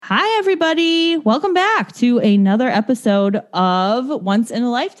Hi, everybody. Welcome back to another episode of Once in a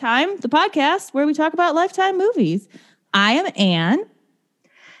Lifetime, the podcast where we talk about Lifetime movies. I am Anne.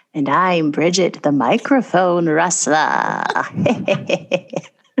 And I'm Bridget, the microphone rustler. I'm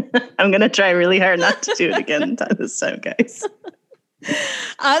going to try really hard not to do it again this time, guys.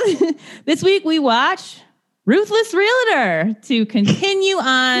 This week we watch Ruthless Realtor to continue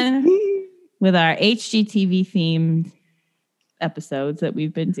on with our HGTV themed episodes that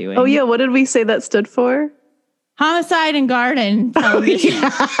we've been doing. Oh, yeah. What did we say that stood for? Homicide and Garden television.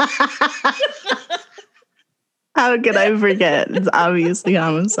 Oh, yeah. How could I forget? It's obviously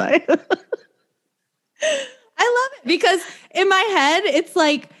homicide. I love it because in my head, it's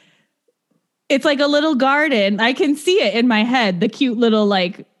like a little garden. I can see it in my head, the cute little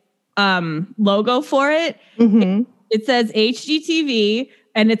logo for it. Mm-hmm. It says HGTV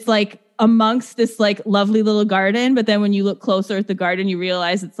and it's like amongst this like lovely little garden. But then when you look closer at the garden, you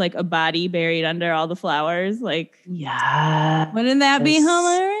realize it's like a body buried under all the flowers. Like, yeah. Wouldn't that be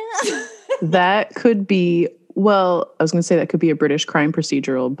hilarious? That could be, well, I was going to say that could be a British crime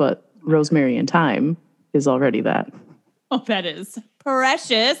procedural, but Rosemary and Thyme is already that. Oh, that is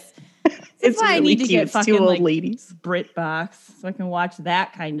precious. It's why really I need to cute. get fucking two old like ladies. BritBox so I can watch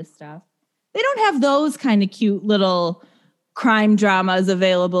that kind of stuff. They don't have those kind of cute little crime dramas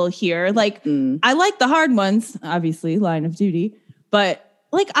available here. Like, I like the hard ones, obviously, Line of Duty, but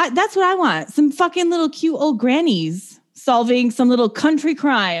that's what I want. Some fucking little cute old grannies solving some little country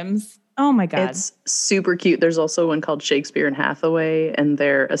crimes. Oh my God. It's super cute. There's also one called Shakespeare and Hathaway, and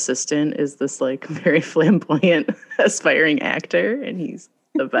their assistant is this like very flamboyant, aspiring actor, and he's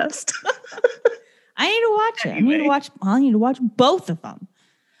the best. I need to watch it. I need to watch both of them.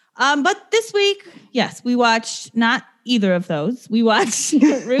 But this week, yes, we watched not either of those. We watched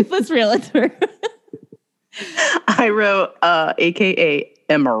Ruthless Realtor. I wrote AKA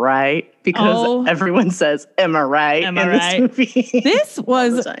Am I Right? Because everyone says Am I Right in this movie. This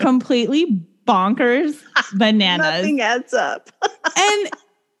was completely bonkers bananas. Nothing adds up. And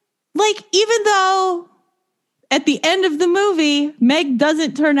even though at the end of the movie, Meg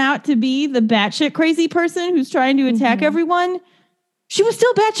doesn't turn out to be the batshit crazy person who's trying to attack everyone, she was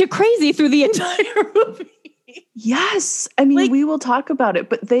still batshit crazy through the entire movie. Yes. I mean, we will talk about it,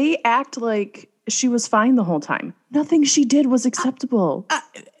 but they act like she was fine the whole time. Nothing she did was acceptable.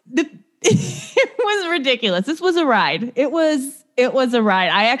 It was ridiculous. This was a ride. It was a ride.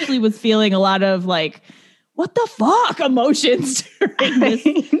 I actually was feeling a lot of like, what the fuck emotions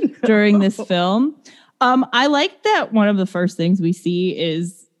during this film. I like that one of the first things we see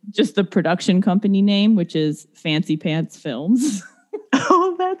is just the production company name, which is Fancy Pants Films.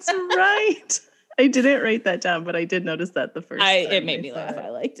 Oh, that's right. I didn't write that down, but I did notice that the first time. It made me laugh. I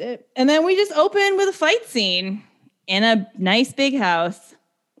liked it. And then we just open with a fight scene in a nice big house.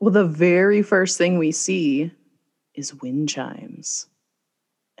 Well, the very first thing we see is wind chimes.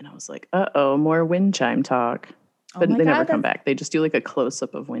 And I was like, more wind chime talk. But they never come back. They just do like a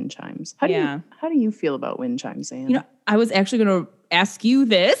close-up of wind chimes. How do you feel about wind chimes, Anne? You know, I was actually going to ask you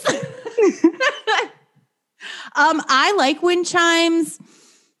this. I like wind chimes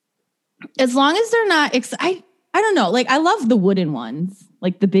as long as they're not I don't know. Like, I love the wooden ones,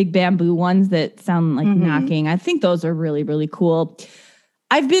 like the big bamboo ones that sound like knocking. I think those are really, really cool.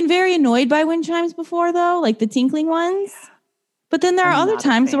 I've been very annoyed by wind chimes before, though, like the tinkling ones. But then there are other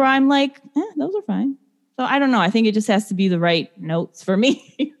times where I'm like, those are fine. So I don't know. I think it just has to be the right notes for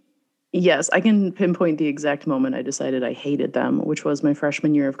me. Yes, I can pinpoint the exact moment I decided I hated them, which was my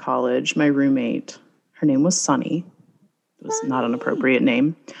freshman year of college. My roommate, her name was Sunny. It was not an appropriate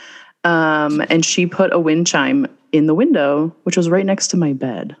name. And she put a wind chime in the window, which was right next to my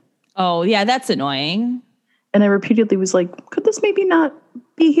bed. Oh, yeah, that's annoying. And I repeatedly was like, could this maybe not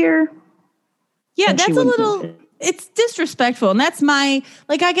be here? Yeah, and that's a little, it's disrespectful. And that's my,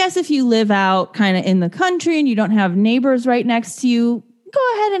 I guess if you live out kind of in the country and you don't have neighbors right next to you,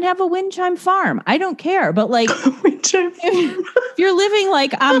 go ahead and have a wind chime farm. I don't care. But wind chime if you're living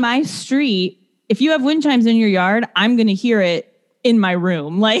on my street, if you have wind chimes in your yard, I'm going to hear it in my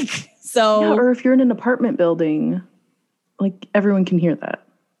room. So. Yeah, or if you're in an apartment building, everyone can hear that.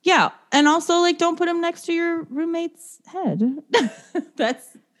 Yeah. And also, don't put them next to your roommate's head.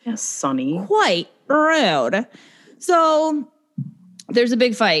 That's Sunny. Quite rude. So there's a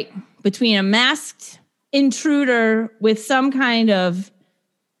big fight between a masked intruder with some kind of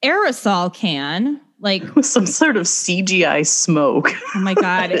aerosol can, with some sort of CGI smoke. Oh my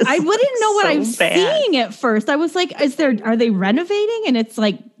God. I wouldn't know what I was seeing at first. I was like, are they renovating and it's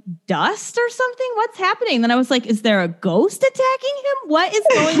dust or something? What's happening? Then I was like, is there a ghost attacking him? What is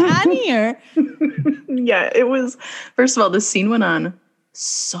going on here? Yeah, it was, first of all, this scene went on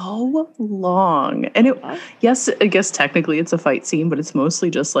so long. And yes, I guess technically it's a fight scene, but it's mostly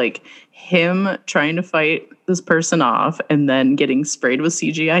just like him trying to fight this person off and then getting sprayed with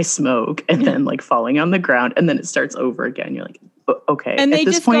CGI smoke and then like falling on the ground and then it starts over again. You're like, okay. And they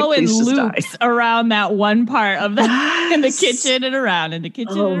just go in loops around that one part of the in the kitchen and around in the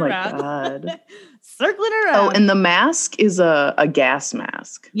kitchen and around. Oh my God. Circling around. Oh, and the mask is a gas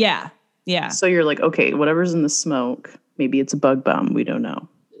mask. Yeah. Yeah. So you're like, okay, whatever's in the smoke, maybe it's a bug bomb. We don't know.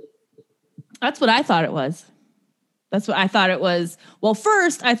 That's what I thought it was. That's what I thought it was. Well,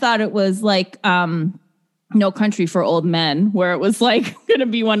 first I thought it was like No Country for Old Men, where it was like going to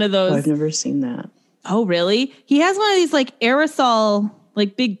be one of those. Oh, I've never seen that. Oh, really? He has one of these like aerosol,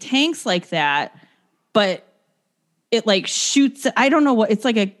 like big tanks like that, but it like shoots. I don't know what, it's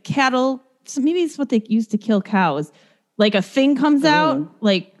like a cattle. So maybe it's what they use to kill cows. Like a thing comes out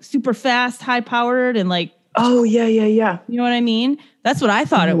like super fast, high powered and like. Oh, yeah. You know what I mean? That's what I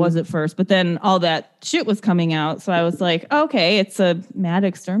thought it was at first, but then all that shit was coming out. So I was like, okay, it's a mad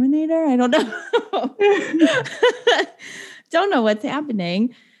exterminator. I don't know. Don't know what's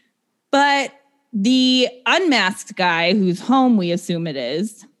happening. But the unmasked guy whose home we assume it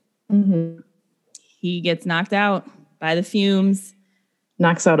is, he gets knocked out by the fumes.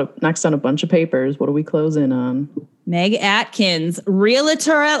 Knocks down a bunch of papers. What do we close in on? Meg Atkins,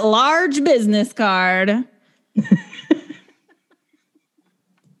 realtor at large business card.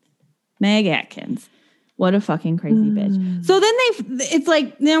 Meg Atkins. What a fucking crazy bitch. So then it's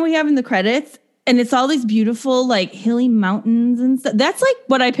like, now we have in the credits and it's all these beautiful like hilly mountains and stuff. That's like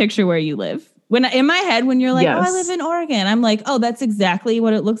what I picture where you live. In my head, when you're like, oh, I live in Oregon, I'm like, oh, that's exactly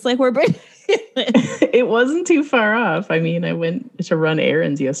what it looks like where Brittany lives. It wasn't too far off. I mean, I went to run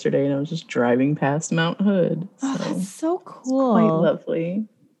errands yesterday and I was just driving past Mount Hood. Oh, that's so cool. Quite lovely.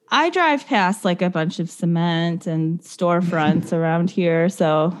 I drive past like a bunch of cement and storefronts around here.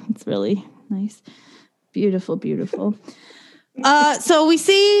 So it's really nice. Beautiful, beautiful. So we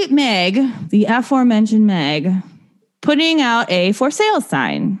see Meg, the aforementioned Meg, putting out a for sale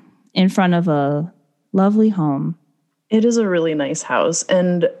sign in front of a lovely home. It is a really nice house.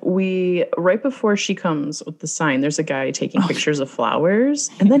 And right before she comes with the sign, there's a guy taking pictures of flowers.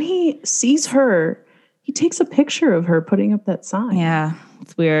 And then he sees her. He takes a picture of her putting up that sign. Yeah,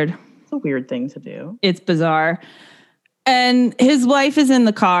 it's weird. It's a weird thing to do. It's bizarre. And his wife is in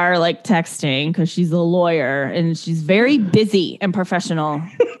the car, like texting, because she's a lawyer and she's very busy and professional.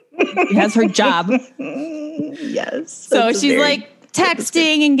 She has her job. Yes. So she's like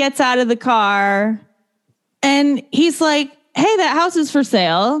texting and gets out of the car. And he's like, hey, that house is for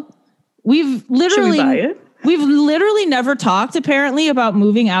sale. Should we buy it? We've literally never talked, apparently, about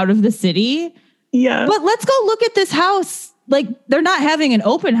moving out of the city. Yeah. But let's go look at this house. Like, they're not having an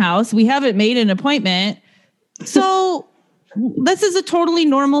open house. We haven't made an appointment. So this is a totally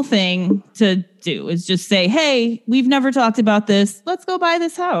normal thing to do, is just say, hey, we've never talked about this. Let's go buy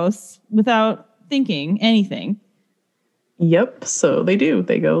this house without thinking anything. Yep. So they do.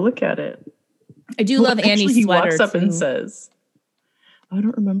 They go look at it. I do love Annie's sweater. He walks up and says, I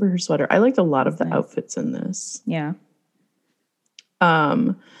don't remember her sweater. I liked a lot of the outfits in this. Yeah.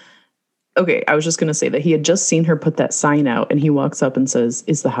 Okay, I was just going to say that he had just seen her put that sign out and he walks up and says,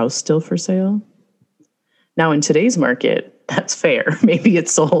 is the house still for sale? Now, in today's market, that's fair. Maybe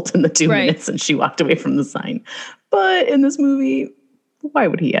it's sold in the 2 minutes and she walked away from the sign. But in this movie, why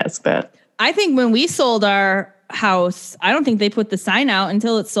would he ask that? I think when we sold our house, I don't think they put the sign out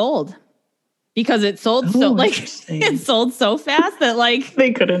until it's sold. Because it sold it sold so fast that like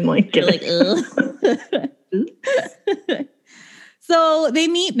they couldn't get it. Like, so they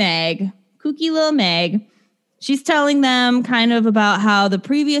meet Meg, kooky little Meg. She's telling them kind of about how the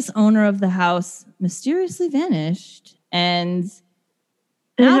previous owner of the house mysteriously vanished, and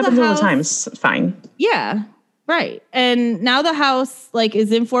it happens all the time. It's fine. Yeah, right. And now the house like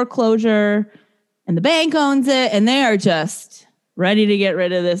is in foreclosure, and the bank owns it, and they are just ready to get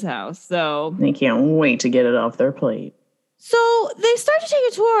rid of this house. So they can't wait to get it off their plate. So they start to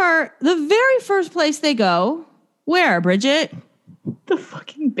take a tour. The very first place they go, where, Bridget? The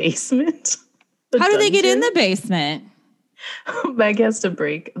fucking basement. How do they get in the basement? Meg has to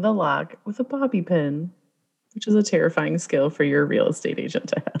break the lock with a bobby pin, which is a terrifying skill for your real estate agent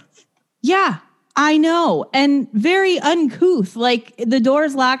to have. Yeah, I know. And very uncouth. Like, the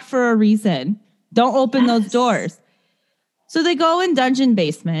door's locked for a reason. Don't open those doors. So they go in dungeon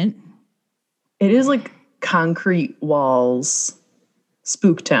basement. It is like concrete walls.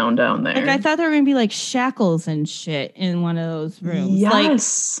 Spook town down there. Like, I thought there were going to be like shackles and shit in one of those rooms.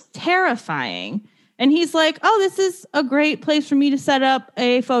 Yes. Like, terrifying. And he's like, oh, this is a great place for me to set up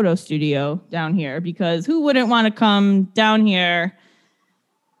a photo studio down here, because who wouldn't want to come down here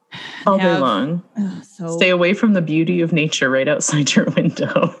all day long. Stay away from the beauty of nature right outside your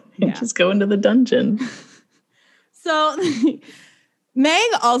window and just go into the dungeon. So Meg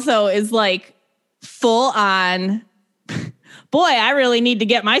also is like full on, boy, I really need to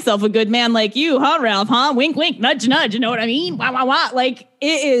get myself a good man like you, huh, Ralph? Huh? Wink, wink, nudge, nudge. You know what I mean? Wah, wah, wah. Like it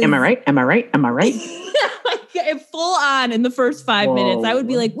is. Am I right? Am I right? Am I right? Like, full on in the first 5 minutes. I would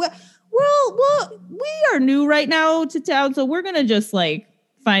be like, well, we are new right now to town, so we're gonna just like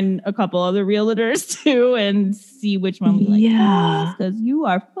find a couple other realtors too and see which one we like. Yeah, because you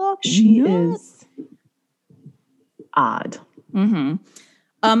are fucking. She nuts. is odd.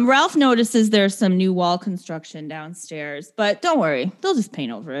 Mm-hmm. Ralph notices there's some new wall construction downstairs, but don't worry, they'll just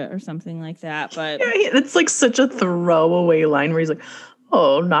paint over it or something like that. But it's like such a throwaway line where he's like,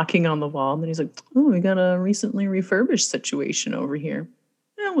 "Oh, knocking on the wall," and then he's like, "Oh, we got a recently refurbished situation over here.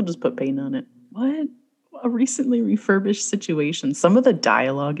 Yeah, we'll just put paint on it." What? A recently refurbished situation. Some of the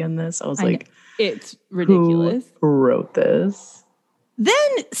dialogue in this, I was like, it's ridiculous. Who wrote this? Then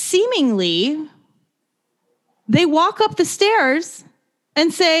seemingly they walk up the stairs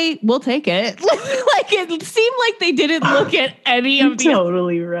and say, "We'll take it." Like it seemed like they didn't look at any of the.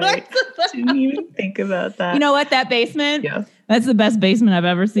 Totally right. Didn't even think about that. You know what? That basement. Yeah. That's the best basement I've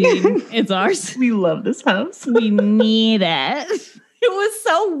ever seen. It's ours. We love this house. We need it. It was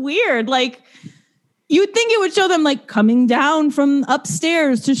so weird. Like, you'd think it would show them like coming down from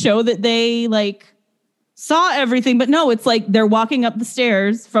upstairs to show that they like saw everything. But no, it's like they're walking up the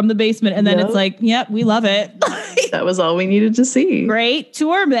stairs from the basement. And then it's like, yep, we love it. That was all we needed to see. Great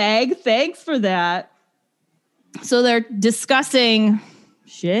tour, Meg. Thanks for that. So they're discussing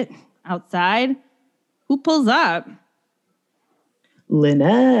shit outside. Who pulls up?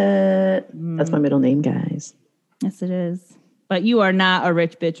 Lynette. That's my middle name, guys. Yes, it is. But you are not a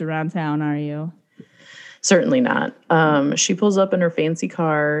rich bitch around town, are you? Certainly not. She pulls up in her fancy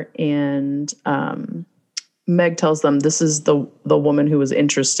car, and Meg tells them this is the woman who was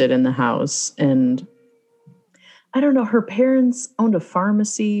interested in the house. And I don't know, her parents owned a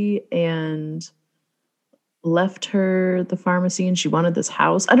pharmacy and left her the pharmacy, and she wanted this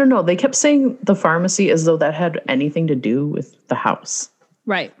house. I don't know. They kept saying the pharmacy as though that had anything to do with the house.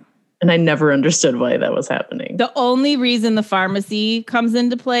 Right. And I never understood why that was happening. The only reason the pharmacy comes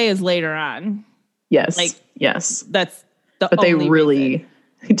into play is later on. Yes. That's the but only they really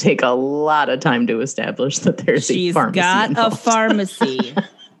reason. Take a lot of time to establish that there's a pharmacy. She's got involved. A pharmacy.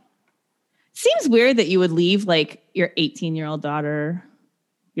 Seems weird that you would leave like your 18-year-old daughter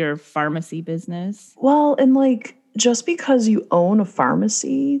your pharmacy business. Well, and like just because you own a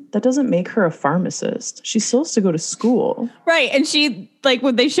pharmacy, that doesn't make her a pharmacist. She's supposed to go to school. Right. And she, like,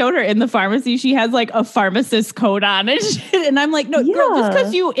 when they showed her in the pharmacy, she has like a pharmacist coat on and shit. And I'm like, no, girl, just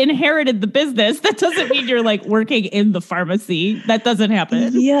because you inherited the business, that doesn't mean you're like working in the pharmacy. That doesn't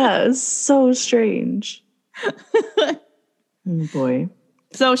happen. Yes. So strange. Oh boy.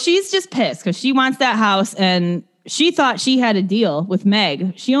 So she's just pissed because she wants that house, and she thought she had a deal with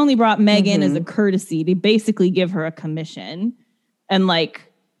Meg. She only brought Meg in as a courtesy to basically give her a commission and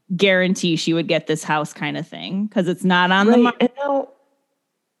like guarantee she would get this house kind of thing because it's not on the market.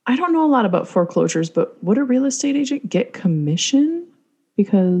 I don't know a lot about foreclosures, but would a real estate agent get commission?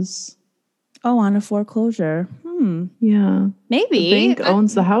 Because on a foreclosure. Yeah. Maybe. The bank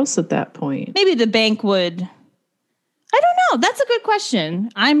owns the house at that point. Maybe the bank would. I don't know. That's a good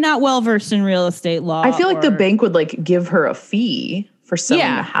question. I'm not well versed in real estate law. I feel like the bank would like give her a fee for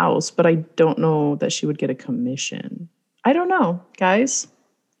selling the house, but I don't know that she would get a commission. I don't know, guys.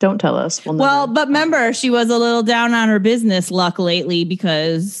 Don't tell us. But remember, she was a little down on her business luck lately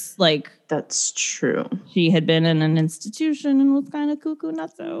because, like, that's true. She had been in an institution and was kind of cuckoo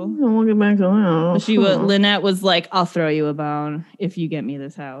nutso. We'll get back to that. Lynette was like, "I'll throw you a bone if you get me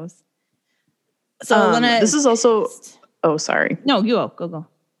this house." So Lynette, this is also. Oh, sorry. No, you go.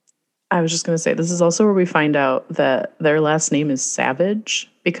 I was just going to say, this is also where we find out that their last name is Savage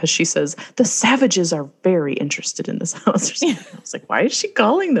because she says, the Savages are very interested in this house. I was like, why is she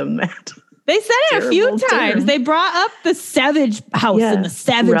calling them that? They said it a few times. They brought up the Savage house and the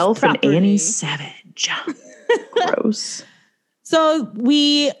Savage Ralph property. And Annie Savage. Gross. So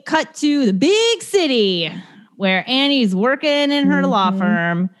we cut to the big city where Annie's working in her law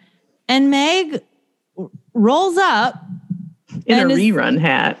firm, and Meg rolls up in a rerun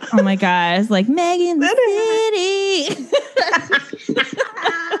hat. Oh my God. It's like Meg in the city.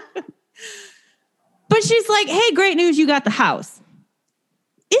 But she's like, hey, great news. You got the house.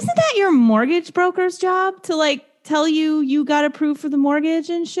 Isn't that your mortgage broker's job to like tell you got approved for the mortgage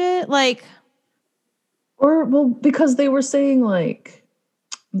and shit? Like, because they were saying like,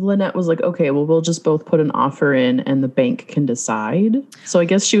 Lynette was like, okay, well, we'll just both put an offer in and the bank can decide. So I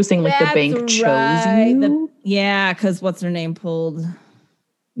guess she was saying like the bank chose you. Yeah, because what's her name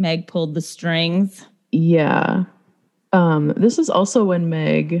Meg pulled the strings. Yeah. This is also when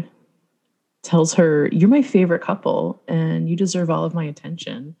Meg tells her, you're my favorite couple and you deserve all of my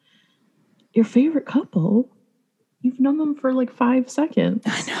attention. Your favorite couple? You've known them for like 5 seconds.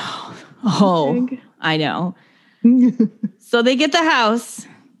 I know. Oh, Meg. I know. So they get the house.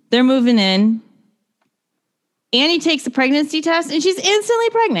 They're moving in. Annie takes a pregnancy test and she's instantly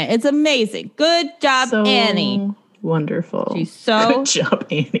pregnant. It's amazing. Good job, so Annie. Wonderful. She's so good job,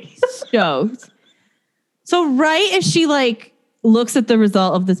 Annie. stoked. So right as she like looks at the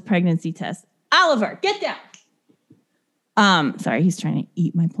result of this pregnancy test, Oliver, get down. Sorry, he's trying to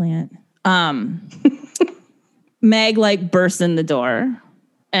eat my plant. Meg like bursts in the door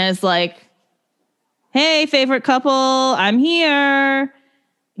and is like, hey, favorite couple, I'm here.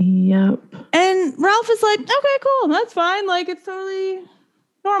 Yep. And Ralph is like, okay, cool. That's fine. Like, it's totally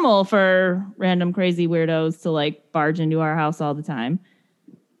normal for random crazy weirdos to like barge into our house all the time.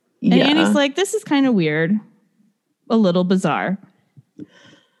 And Annie's like, this is kind of weird. A little bizarre.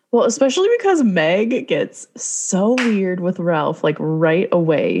 Well, especially because Meg gets so weird with Ralph, like right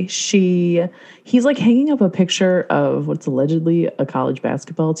away. He's like hanging up a picture of what's allegedly a college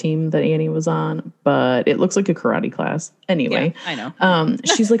basketball team that Annie was on, but it looks like a karate class. Anyway, yeah, I know.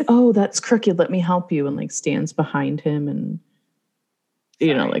 She's like, oh, that's crooked. Let me help you. And like stands behind him. And,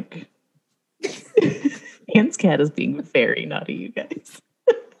 you know, like Anne's cat is being very naughty, you guys.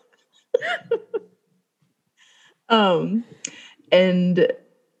 And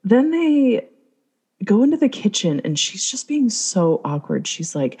then they go into the kitchen and she's just being so awkward.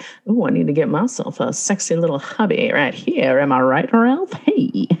 She's like, oh, I need to get myself a sexy little hubby right here. Am I right, Ralph?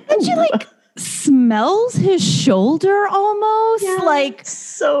 Hey. And she like smells his shoulder almost. Yeah, like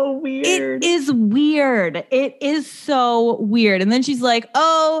so weird. It is weird. It is so weird. And then she's like,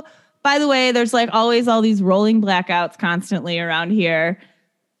 oh, by the way, there's like always all these rolling blackouts constantly around here.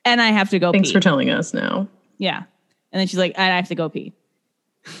 And I have to go Thanks pee. for telling us now. Yeah. And then she's like, I have to go pee.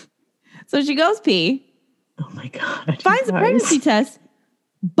 So she goes pee. Oh my God. Finds a pregnancy test.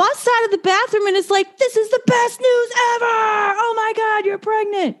 Busts out of the bathroom and is like, this is the best news ever. Oh my God, you're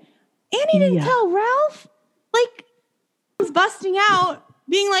pregnant. Annie didn't tell Ralph. Like, was busting out,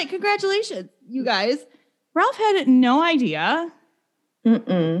 being like, congratulations, you guys. Ralph had no idea.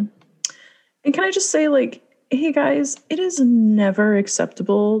 And can I just say, like, hey guys, it is never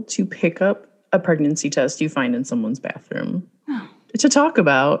acceptable to pick up a pregnancy test you find in someone's bathroom. To talk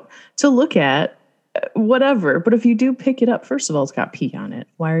about, to look at, whatever. But if you do pick it up, first of all, it's got pee on it.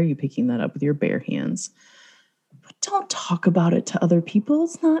 Why are you picking that up with your bare hands? But don't talk about it to other people.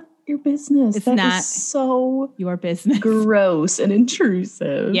 It's not your business. It's not so your business. Gross and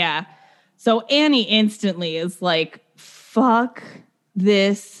intrusive. Yeah. So Annie instantly is like, fuck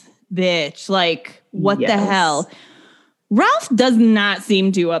this bitch. Like, what the hell? Ralph does not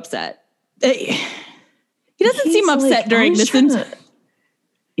seem too upset. He doesn't seem upset during this.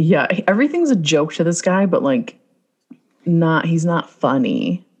 Yeah, everything's a joke to this guy, but like, he's not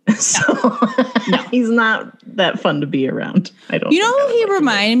funny. So no. He's not that fun to be around. I don't. You know who he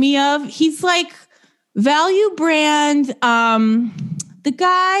reminded me of? He's like Value Brand, the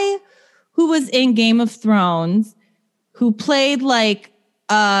guy who was in Game of Thrones, who played like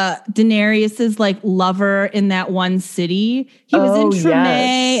Daenerys's like lover in that one city. He was in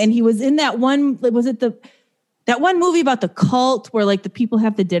Tremay, and he was in that one. Was it that one movie about the cult where like the people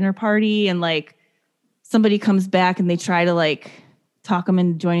have the dinner party and like somebody comes back and they try to like talk him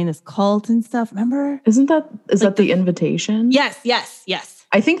into joining this cult and stuff. Remember? Is that the Invitation? Yes.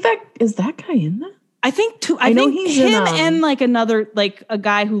 I think is that guy in that? I think I think he's him and like another, like a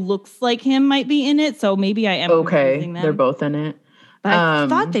guy who looks like him might be in it. So maybe I am. Okay. They're both in it. But I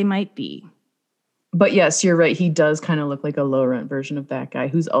thought they might be. But yes, you're right. He does kind of look like a low rent version of that guy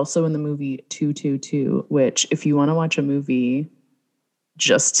who's also in the movie 222, which if you want to watch a movie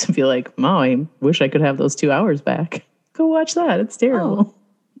just to be like, oh, I wish I could have those 2 hours back. Go watch that. It's terrible.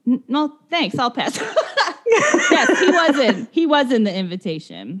 Oh. No, thanks. I'll pass. Yes, he was in The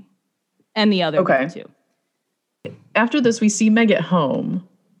Invitation and the other one too. After this, we see Meg at home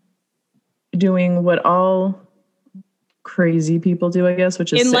doing what all crazy people do, I guess,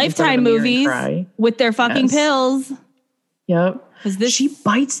 which is in Lifetime movies with their fucking pills. Yep. She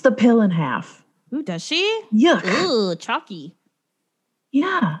bites the pill in half. Ooh, does she? Yuck. Ooh, chalky.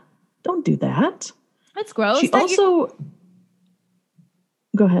 Yeah. Don't do that. That's gross. She also...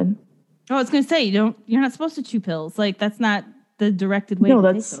 Go ahead. Oh, I was going to say, you're not supposed to chew pills. Like, that's not the directed way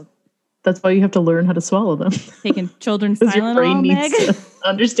to take them. That's why you have to learn how to swallow them. Taking children's Tylenol, Meg?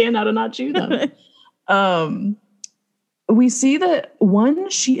 understand how to not chew them. We see that one,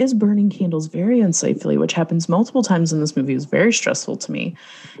 she is burning candles very unsafely, which happens multiple times in this movie. It was very stressful to me.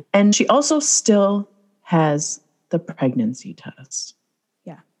 And she also still has the pregnancy test.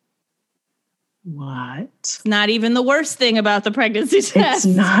 Yeah. What? It's not even the worst thing about the pregnancy test.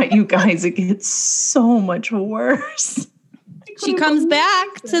 It's not, you guys. It gets so much worse. She comes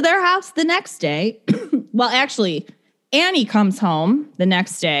back to their house the next day. Well, actually, Annie comes home the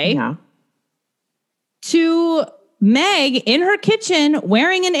next day to Meg in her kitchen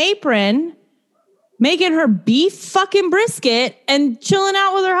wearing an apron, making her beef fucking brisket and chilling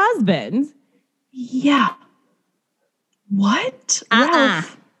out with her husband. Yeah. What?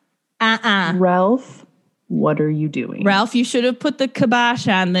 Ralph, what are you doing? Ralph, you should have put the kibosh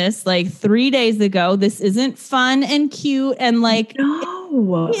on this like 3 days ago. This isn't fun and cute. And like,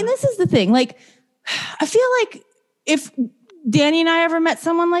 no. And this is the thing. Like, I feel like if Danny and I ever met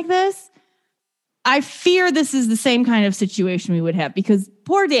someone like this, I fear this is the same kind of situation we would have, because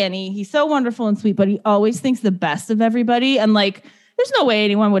poor Danny, he's so wonderful and sweet, but he always thinks the best of everybody. And like, there's no way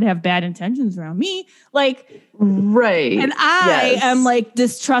anyone would have bad intentions around me. Like, right. And I am like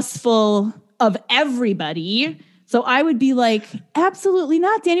distrustful of everybody. So I would be like, absolutely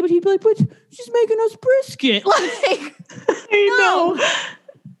not, Danny. But he'd be like, but she's making us brisket. Like, I know.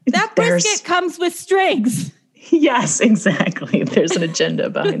 That brisket comes with strings. Yes, exactly. There's an agenda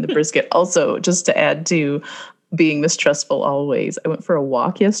behind the brisket. Also, just to add to being mistrustful always, I went for a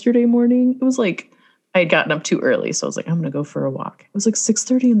walk yesterday morning. It was like, I had gotten up too early. So I was like, I'm going to go for a walk. It was like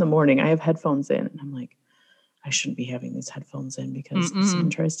 6:30 in the morning. I have headphones in. And I'm like, I shouldn't be having these headphones in because if someone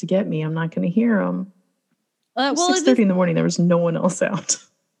tries to get me, I'm not going to hear them. Well, 6:30 in the morning. There was no one else out.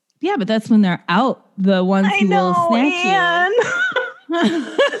 Yeah, but that's when they're out. The ones who will snatch Anne. you.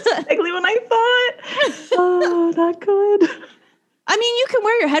 That's exactly what I thought. Oh, not good. I mean, you can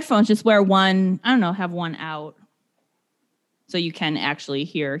wear your headphones, just wear one, I don't know, have one out. So you can actually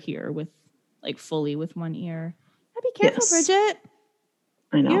hear with like fully with one ear. Be careful, Bridget.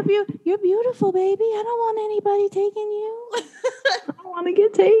 I know. You're beautiful, baby. I don't want anybody taking you. I don't want to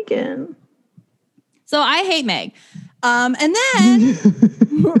get taken. So I hate Meg. And then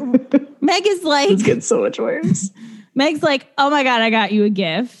Meg is like, it's getting so much worse. Meg's like, oh my God, I got you a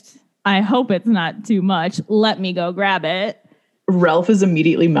gift. I hope it's not too much. Let me go grab it. Ralph is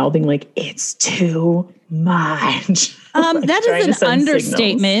immediately mouthing like, it's too much. Like that is an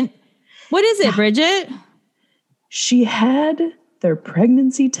understatement. Signals. What is it, Bridget? She had their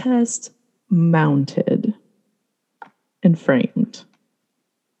pregnancy test mounted and framed.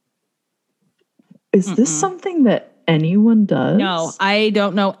 Is this something that anyone does? No, I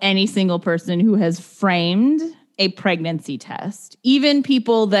don't know any single person who has framed a pregnancy test. Even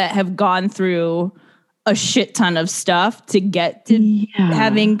people that have gone through a shit ton of stuff to get to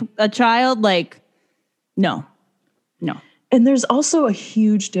having a child, like, no. And there's also a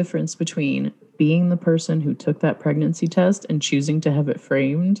huge difference between being the person who took that pregnancy test and choosing to have it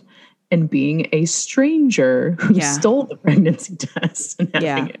framed and being a stranger who stole the pregnancy test and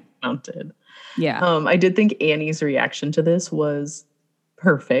having it mounted. Yeah. I did think Annie's reaction to this was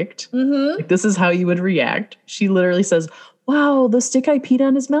perfect. Like, this is how you would react. She literally says, wow, the stick I peed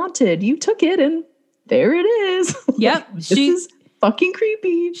on is mounted. You took it and there it is. Yep. This is fucking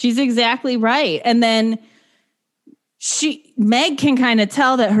creepy. She's exactly right. And then Meg can kind of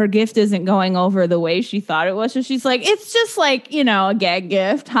tell that her gift isn't going over the way she thought it was. So she's like, it's just like, a gag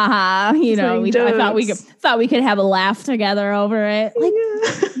gift. Haha. I thought we could have a laugh together over it. Like,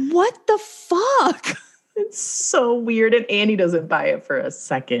 what the fuck? It's so weird. And Annie doesn't buy it for a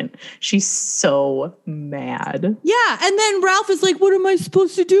second. She's so mad. Yeah. And then Ralph is like, what am I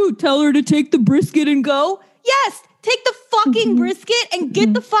supposed to do? Tell her to take the brisket and go? Yes. Take the fucking brisket and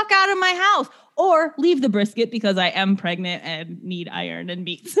get the fuck out of my house. Or leave the brisket because I am pregnant and need iron and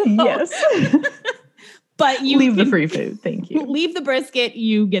meat. So. Yes. But you leave the free food. Thank you. Leave the brisket.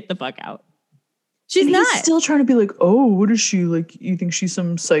 You get the fuck out. She's and not. He's still trying to be like, oh, what is she like? You think she's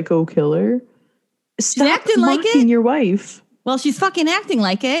some psycho killer? Stop she's acting like it. Your wife. Well, she's fucking acting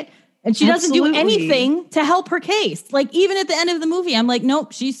like it. And she doesn't do anything to help her case. Like, even at the end of the movie, I'm like,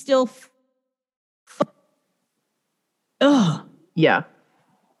 nope, she's still. Ugh. Yeah.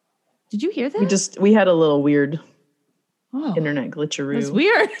 Did you hear that? We had a little weird internet glitcheroo. It's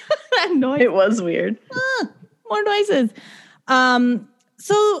weird. Noise. It was weird. More noises.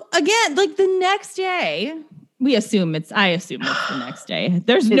 So again, like the next day, I assume it's the next day.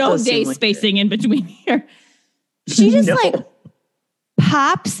 There's no day spacing in between here. She just like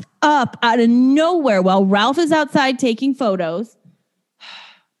pops up out of nowhere while Ralph is outside taking photos.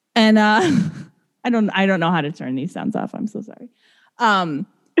 And I don't know how to turn these sounds off. I'm so sorry.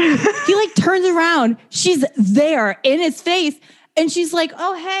 He like turns around. She's there in his face. And she's like,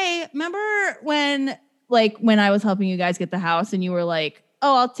 oh, hey, remember when I was helping you guys get the house and you were like,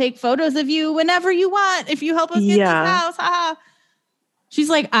 oh, I'll take photos of you whenever you want if you help us get this house. Ha. She's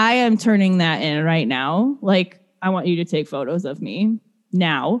like, I am turning that in right now. Like, I want you to take photos of me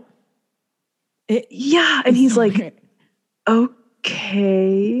now. And he's like,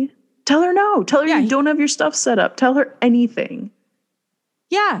 okay. Tell her no. Tell her you don't have your stuff set up. Tell her anything.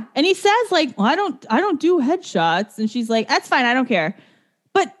 Yeah. And he says like, well, I don't do headshots. And she's like, that's fine. I don't care.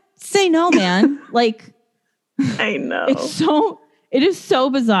 But say no, man. Like, I know. It is so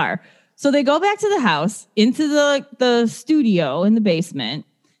bizarre. So they go back to the house, into the studio in the basement.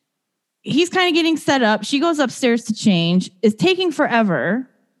 He's kind of getting set up. She goes upstairs to change, is taking forever,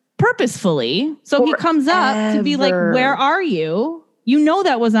 purposefully. So he comes up to be like, where are you? You know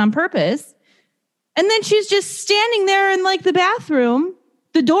that was on purpose. And then she's just standing there in like the bathroom,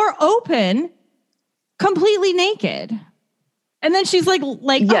 the door open, completely naked. And then she's like,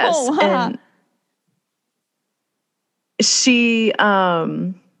 yes, oh, and she,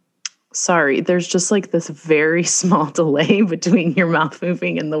 sorry, there's just like this very small delay between your mouth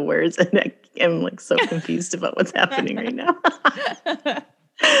moving and the words. And I'm like so confused about what's happening right now.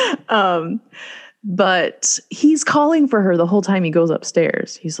 But he's calling for her the whole time he goes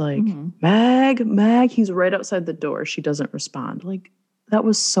upstairs. He's like, Mag, he's right outside the door. She doesn't respond. Like, that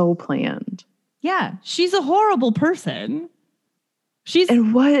was so planned. Yeah, she's a horrible person.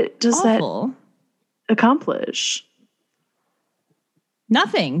 And what does awful. That accomplish?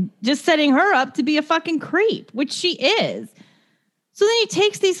 Nothing. Just setting her up to be a fucking creep, which she is. So then he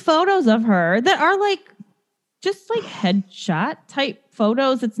takes these photos of her that are like, just like headshot type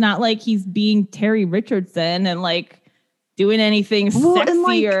photos. It's not like he's being Terry Richardson and like doing anything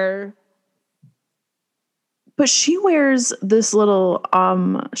sexy or. But she wears this little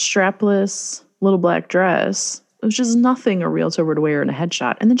strapless little black dress, which is nothing a realtor would wear in a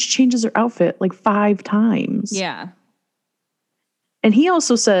headshot. And then she changes her outfit like 5 times. Yeah. And he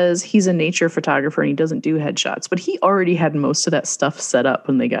also says he's a nature photographer and he doesn't do headshots, but he already had most of that stuff set up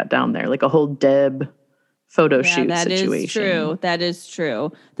when they got down there, like a whole Deb photo shoot situation. That is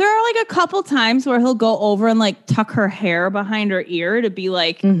true. There are like a couple times where he'll go over and like tuck her hair behind her ear to be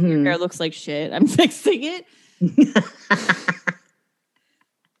like, your hair looks like shit. I'm fixing it.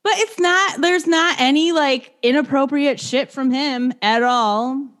 But there's not any like inappropriate shit from him at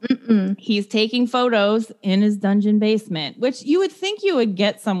all. He's taking photos in his dungeon basement, which you would think you would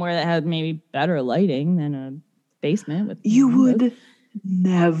get somewhere that had maybe better lighting than a basement. You would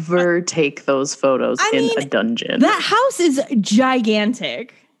never take those photos in a dungeon. That house is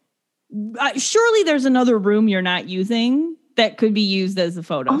gigantic. Surely there's another room you're not using that could be used as a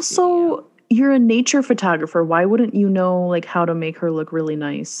photo studio. You're a nature photographer. Why wouldn't you know like how to make her look really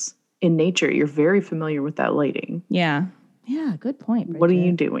nice in nature? You're very familiar with that lighting. Yeah. Yeah, good point, Bridget. What are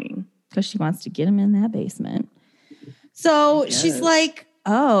you doing? Because she wants to get him in that basement. So she's like,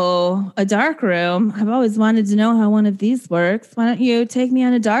 oh, a dark room. I've always wanted to know how one of these works. Why don't you take me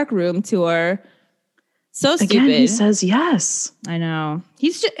on a dark room tour? So stupid. Again, he says yes. I know.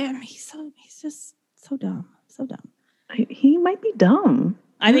 He's just so dumb. So dumb. He might be dumb.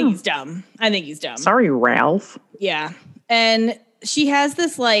 I think he's dumb. Sorry, Ralph. Yeah. And she has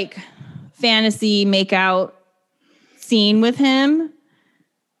this like fantasy makeout scene with him.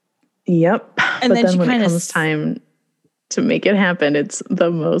 Yep. And then when it comes time to make it happen, it's the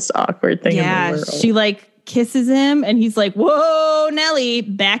most awkward thing in the world. She like kisses him and he's like, whoa, Nelly,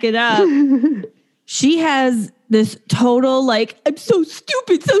 back it up. She has this total like, I'm so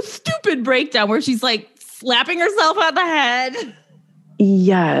stupid breakdown where she's like slapping herself on the head.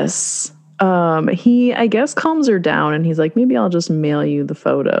 Yes. He, I guess, calms her down and he's like, maybe I'll just mail you the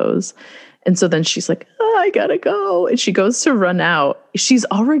photos. And so then she's like, I gotta go. And she goes to run out. She's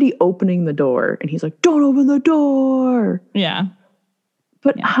already opening the door. And he's like, don't open the door. Yeah.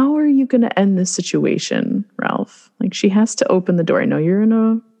 But how are you going to end this situation, Ralph? Like, she has to open the door. I know you're in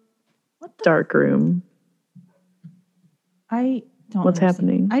a dark room. What's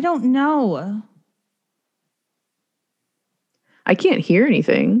happening? I don't know. I can't hear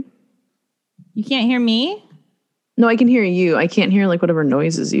anything. You can't hear me? No, I can hear you. I can't hear like whatever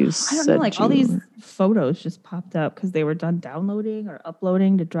noises you said. I don't know, like all these photos just popped up because they were done downloading or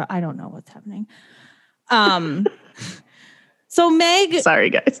uploading to draw. I don't know what's happening. So Meg. Sorry,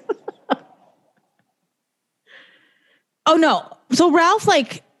 guys. Oh no. So Ralph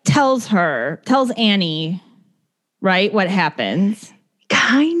like tells Annie, right, what happens. God,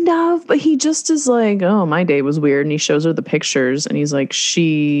 Kind of, but he just is like, oh, my day was weird. And he shows her the pictures and he's like,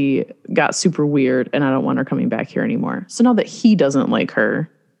 she got super weird and I don't want her coming back here anymore. So now that he doesn't like her,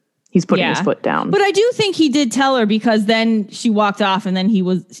 he's putting his foot down. But I do think he did tell her, because then she walked off and then he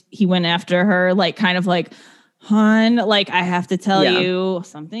went after her, like kind of like, hon, like I have to tell you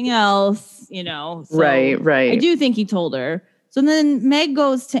something else, you know. So right. I do think he told her. So then Meg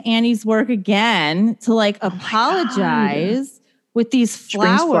goes to Annie's work again to like apologize with these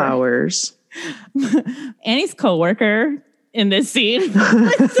flowers. Annie's coworker in this scene.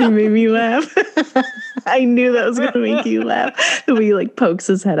 It made me laugh. I knew that was going to make you laugh. The way he like pokes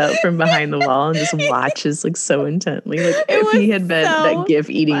his head out from behind the wall and just watches like so intently. Like if he had been that GIF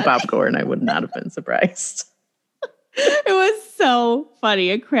eating popcorn, I would not have been surprised. It was so funny.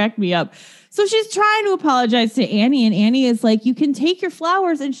 It cracked me up. So she's trying to apologize to Annie, and Annie is like, you can take your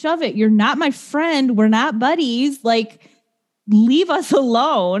flowers and shove it. You're not my friend. We're not buddies. Like, leave us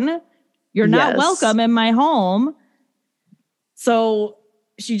alone. You're not welcome in my home. So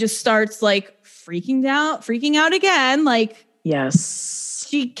she just starts like freaking out again. Like, yes,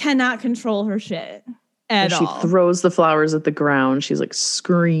 she cannot control her shit at all. She throws the flowers at the ground. She's like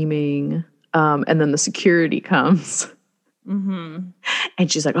screaming. And then the security comes. Mm-hmm.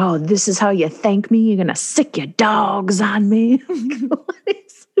 And she's like, oh, this is how you thank me? You're going to sick your dogs on me?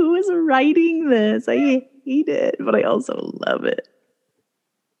 Who is writing this? I hate it, but I also love it.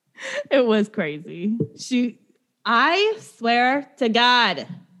 It was crazy. I swear to God.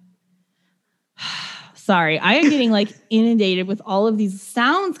 Sorry, I am getting like inundated with all of these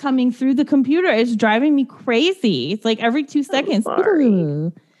sounds coming through the computer. It's driving me crazy. It's like every 2 seconds.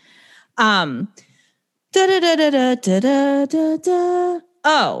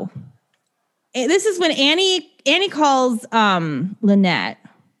 Oh, this is when Annie calls Lynette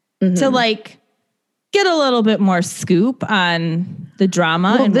to like get a little bit more scoop on the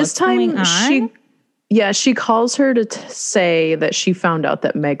drama. Well, and this what's time going on. she calls her to say that she found out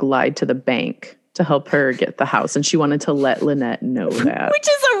that Meg lied to the bank to help her get the house, and she wanted to let Lynette know that. Which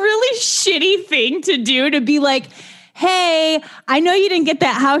is a really shitty thing to do, to be like, hey, I know you didn't get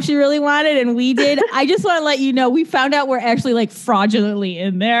that house you really wanted, and we did. I just want to let you know we found out we're actually like fraudulently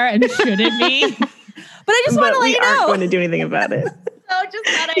in there and shouldn't be. But I just want to let you know. We aren't going to do anything about it. So just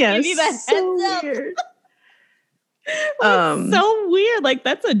thought I'd give you the heads up. Weird. So weird. Like,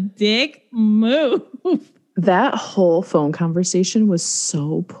 that's a dick move. That whole phone conversation was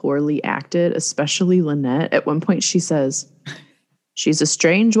so poorly acted, especially Lynette. At one point she says, she's a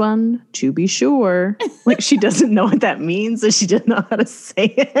strange one, to be sure. Like, she doesn't know what that means, and she didn't know how to say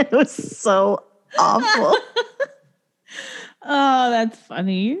it. It was so awful. Oh, that's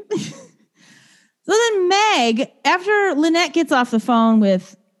funny. So then Meg, after Lynette gets off the phone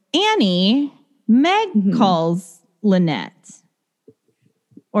with Annie, Meg calls Lynette.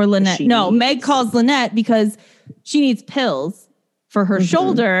 Or Lynette. No, Meg calls Lynette because she needs pills for her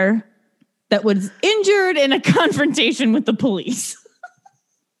shoulder that was injured in a confrontation with the police.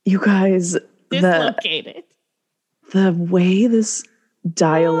 You guys, dislocated. The way this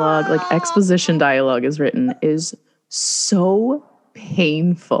dialogue, like exposition dialogue is written is so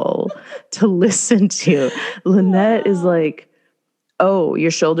painful to listen to. Lynette is like, oh,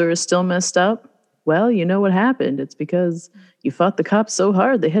 your shoulder is still messed up? Well, you know what happened. It's because you fought the cops so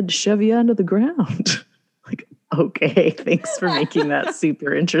hard they had to shove you onto the ground. Like, okay, thanks for making that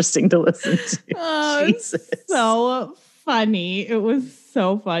super interesting to listen to. Oh, Jesus. So funny. It was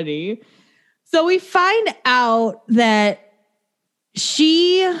so funny. So we find out that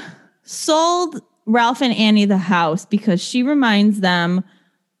she sold Ralph and Annie the house because she reminds them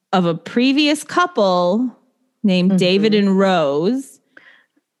of a previous couple named David and Rose.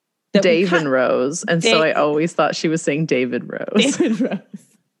 Dave and Rose. And so I always thought she was saying David Rose. David Rose.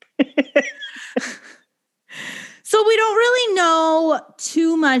 So we don't really know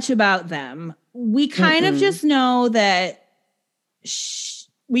too much about them. We kind of just know that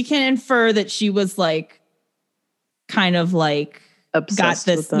we can infer that she was like, kind of like, obsessed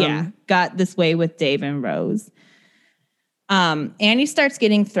with them. Got this way with Dave and Rose. Annie starts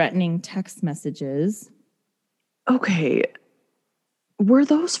getting threatening text messages. Okay. Were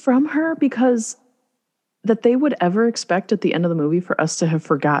those from her? Because that they would ever expect at the end of the movie for us to have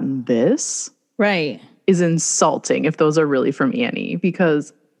forgotten this, right, is insulting if those are really from Annie,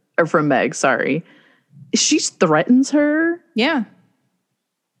 or from Meg, sorry. She threatens her. Yeah.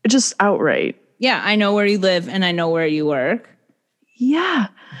 Just outright. Yeah, I know where you live and I know where you work. Yeah.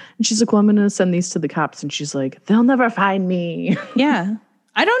 And she's like, well, I'm going to send these to the cops. And she's like, they'll never find me. Yeah.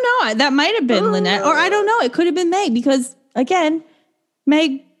 I don't know. That might have been Lynette, or I don't know. It could have been Meg because, again,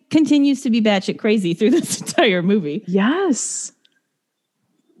 Meg continues to be batshit crazy through this entire movie. Yes.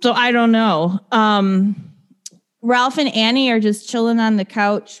 So I don't know. Ralph and Annie are just chilling on the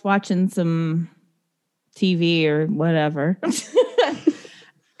couch watching some TV or whatever.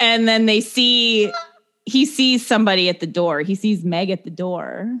 And then he sees somebody at the door. He sees Meg at the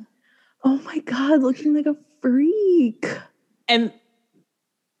door. Oh my God, looking like a freak. And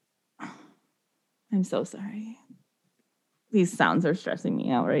I'm so sorry. These sounds are stressing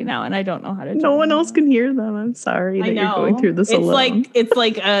me out right now, and I don't know how to. No one else can hear them. I'm sorry that you're going through this alone. It's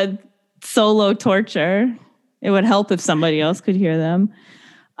like a solo torture. It would help if somebody else could hear them.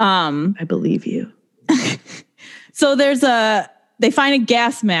 I believe you. So they find a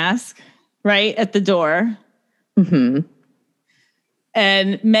gas mask right at the door. Mm-hmm.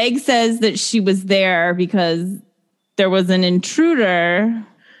 And Meg says that she was there because there was an intruder.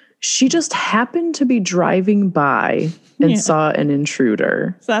 She just happened to be driving by and saw an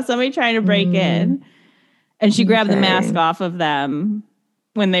intruder. Saw somebody trying to break in. And she grabbed the mask off of them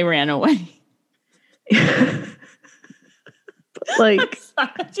when they ran away. Like,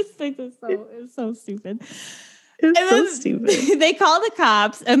 I just think it's so stupid. It's so stupid. They call the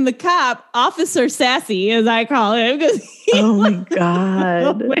cops, and the cop, Officer Sassy, as I call him, because oh my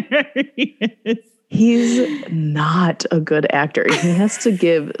God. He is. He's not a good actor. He has to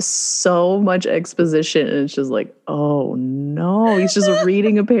give so much exposition, and it's just like, oh no, he's just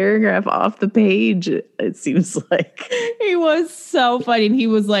reading a paragraph off the page. It seems like he was so funny. And he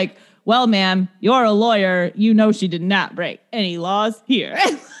was like, well, ma'am, you're a lawyer. You know she did not break any laws here.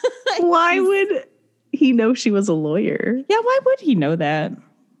 Why would he know she was a lawyer? Yeah, why would he know that?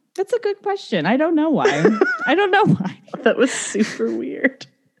 That's a good question. I don't know why. I don't know why. That was super weird.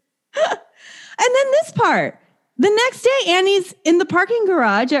 And then this part. The next day, Annie's in the parking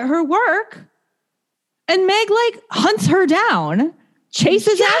garage at her work, and Meg hunts her down,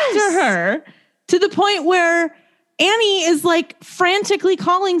 chases after her to the point where Annie is frantically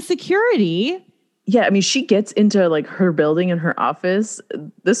calling security. Yeah, I mean, she gets into her building and her office.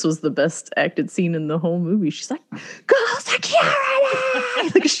 This was the best acted scene in the whole movie. She's like, "Call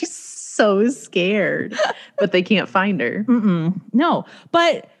security!" She's so scared, but they can't find her. No,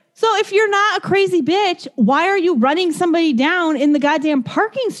 but so if you're not a crazy bitch, why are you running somebody down in the goddamn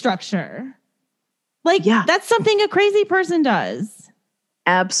parking structure? That's something a crazy person does.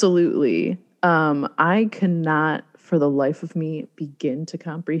 Absolutely. I cannot, for the life of me, begin to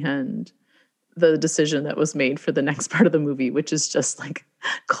comprehend the decision that was made for the next part of the movie, which is just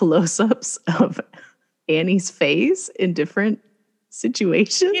close-ups of Annie's face in different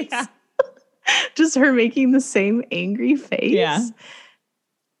situations. Yeah. Just her making the same angry face. Yeah.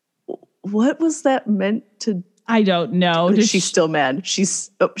 What was that meant to? I don't know. She's still mad. She's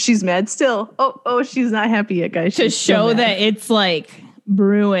mad still. Oh, she's not happy yet, guys. To show that it's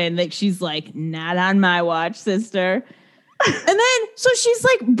brewing, that she's not on my watch, sister. And then, so she's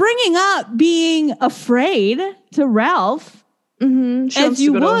bringing up being afraid to Ralph. Mm-hmm. She wants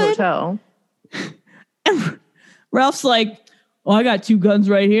to go to a hotel. And Ralph's well, I got 2 guns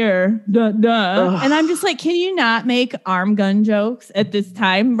right here. Duh, duh. Ugh. And I'm just can you not make arm gun jokes at this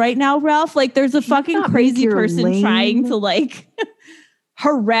time right now, Ralph? There's a fucking crazy person trying to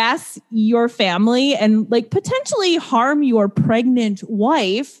harass your family and potentially harm your pregnant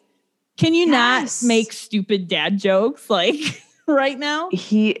wife. Can you not make stupid dad jokes right now?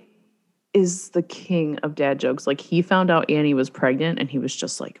 He is the king of dad jokes. He found out Annie was pregnant and he was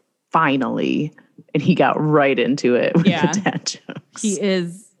just finally, and he got right into it with the dad jokes. He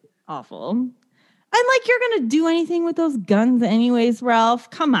is awful. And you're going to do anything with those guns anyways,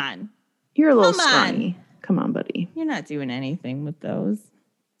 Ralph? Come on. You're a little scrawny. Come on, buddy. You're not doing anything with those.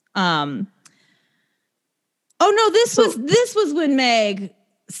 Oh no, this was when Meg.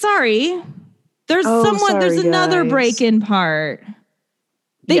 Sorry. There's another break-in part.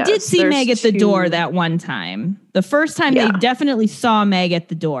 They did see Meg at the door that one time. The first time they definitely saw Meg at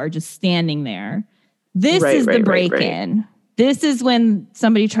the door, just standing there. This is the break-in. Right. This is when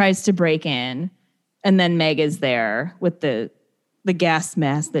somebody tries to break in, and then Meg is there with the gas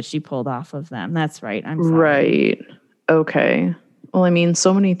mask that she pulled off of them. That's right. I'm sorry. Right. Okay. Well, I mean,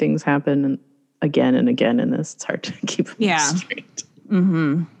 so many things happen again and again in this. It's hard to keep them straight.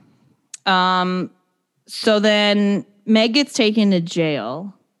 Mm-hmm. So then Meg gets taken to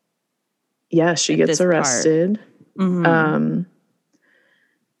jail. Yeah, she gets arrested. Mm-hmm.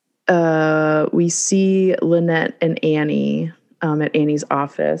 We see Lynette and Annie at Annie's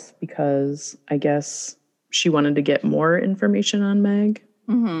office because I guess she wanted to get more information on Meg.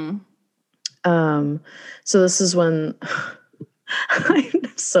 Mm-hmm. So this is when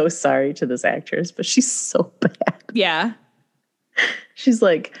I'm so sorry to this actress, but she's so bad. Yeah. She's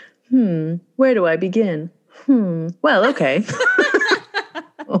like, where do I begin? Well, okay.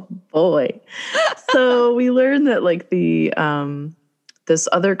 Oh boy. So we learned that like the this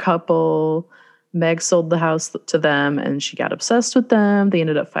other couple, Meg sold the house to them and she got obsessed with them. They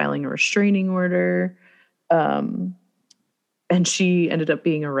ended up filing a restraining order. And she ended up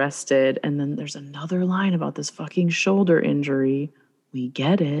being arrested. And then there's another line about this fucking shoulder injury. We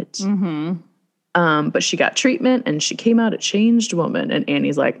get it. Mm-hmm. But she got treatment and she came out a changed woman. And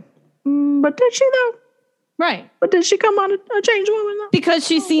Annie's like, but did she though? Right. But did she come out a changed woman though? Because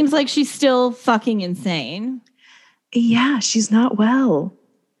she seems like she's still fucking insane. Yeah, she's not well.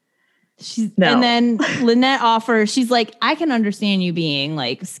 And then Lynette offers, she's like, I can understand you being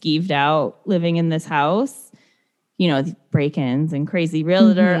like skeeved out living in this house. You know, break-ins and crazy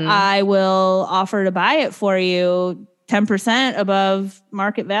realtor. Mm-hmm. I will offer to buy it for you 10% above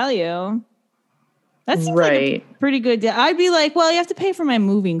market value. That seems like a pretty good deal. I'd be like, well, you have to pay for my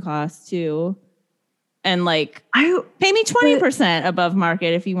moving costs too. And like, pay me 20% above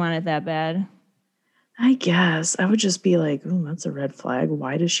market if you want it that bad. I guess I would just be like, oh, that's a red flag.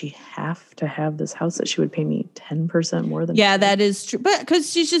 Why does she have to have this house that she would pay me 10% more than? Yeah, that is true. But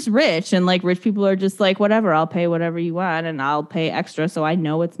because she's just rich and like rich people are just like, whatever, I'll pay whatever you want and I'll pay extra so I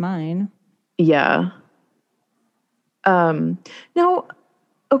know it's mine. Yeah. Now,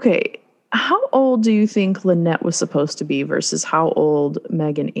 okay. How old do you think Lynette was supposed to be versus how old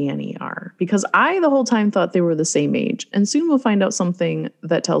Meg and Annie are? Because I the whole time thought they were the same age. And soon we'll find out something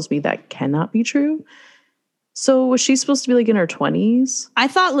that tells me that cannot be true. So was she supposed to be like in her 20s? I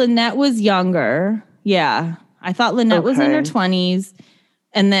thought Lynette was younger. Yeah. I thought Lynette was in her 20s.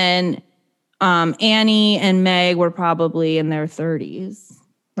 And then Annie and Meg were probably in their 30s.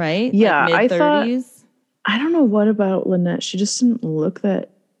 Right? Yeah. Like mid-30s. I don't know what about Lynette. She just didn't look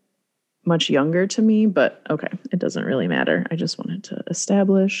that much younger to me, but okay, it doesn't really matter. I just wanted to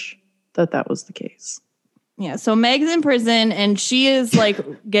establish that was the case. Yeah, so Meg's in prison and she is like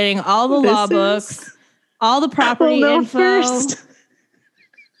getting all the law books, all the property info.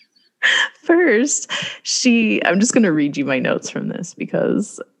 First, I'm just going to read you my notes from this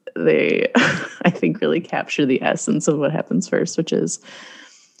because they, I think, really capture the essence of what happens first, which is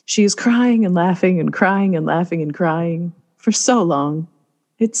she is crying and laughing and crying and laughing and crying for so long.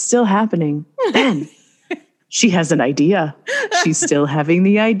 It's still happening. Then she has an idea. She's still having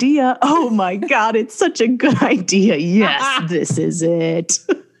the idea. Oh my God, it's such a good idea. Yes, this is it.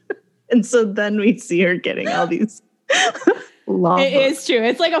 And so then we see her getting all these law books. It is true.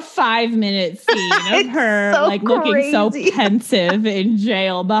 It's like a 5-minute scene of her so like looking so pensive in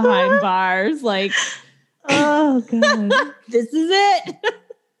jail behind bars. Like, oh God, this is it.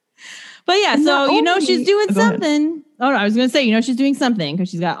 But yeah, so you know she's doing something. Oh, no, I was going to say, you know, she's doing something because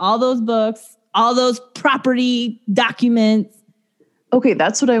she's got all those books, all those property documents. Okay,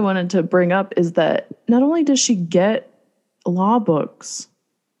 that's what I wanted to bring up is that not only does she get law books,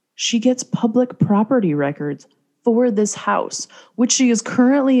 she gets public property records for this house, which she is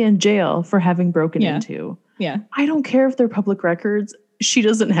currently in jail for having broken into. Yeah. I don't care if they're public records. She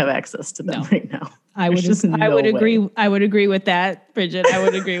doesn't have access to them right now. I would agree. I would agree with that, Bridget. I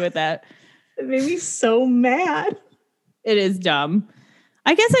would agree with that. It made me so mad. It is dumb.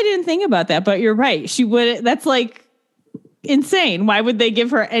 I guess I didn't think about that, but you're right. She would. That's like insane. Why would they give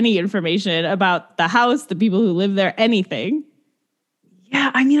her any information about the house, the people who live there, anything?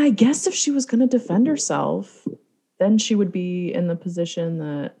 Yeah, I mean, I guess if she was going to defend herself, then she would be in the position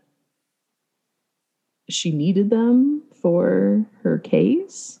that she needed them for her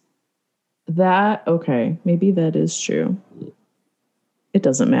case. Okay, maybe that is true. It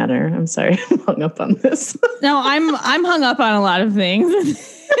doesn't matter. I'm sorry. I'm hung up on this. No, I'm hung up on a lot of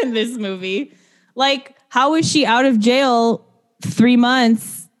things in this movie. Like, how is she out of jail 3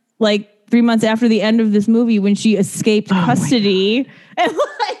 months? Like 3 months after the end of this movie when she escaped custody. And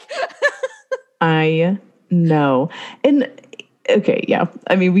like I know. And okay, yeah.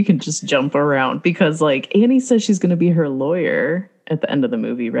 I mean, we can just jump around because like Annie says she's going to be her lawyer at the end of the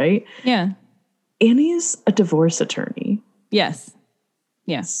movie, right? Yeah. Annie's a divorce attorney. Yes.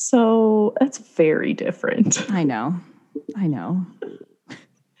 Yeah. So that's very different. I know.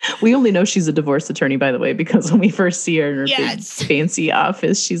 We only know she's a divorce attorney, by the way, because when we first see her in her big fancy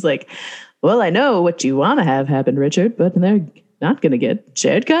office, she's like, well, I know what you want to have happen, Richard, but they're not going to get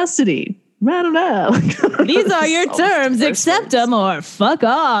shared custody. I don't know. These are your terms. Accept them or fuck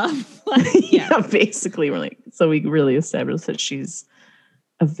off. Yeah, basically. We're like, so we really established that she's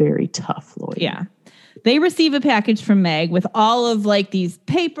a very tough lawyer. Yeah. They receive a package from Meg with all of like these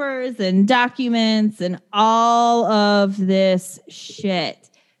papers and documents and all of this shit.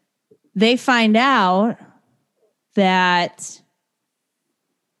 They find out that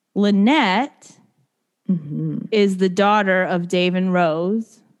Lynette is the daughter of Dave and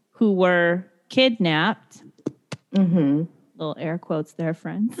Rose, who were kidnapped. Mm-hmm. Little air quotes there,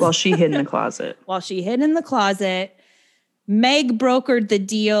 friends. While she hid in the closet. While she hid in the closet, Meg brokered the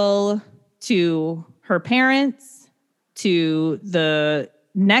deal to her parents, to the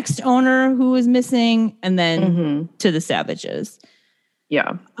next owner who was missing, and then to the Savages.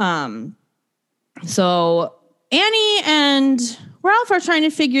 Yeah. So Annie and Ralph are trying to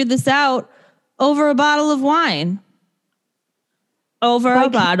figure this out over a bottle of wine. Over a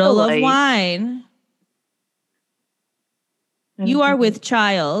bottle of wine. You are with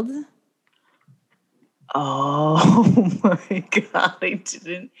child. Oh my God. I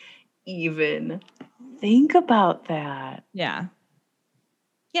didn't even think about that. Yeah.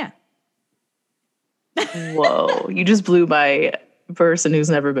 Yeah. Whoa. You just blew by a person who's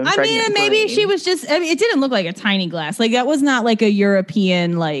never been pregnant. I mean, maybe she was just, it didn't look like a tiny glass. Like that was not like a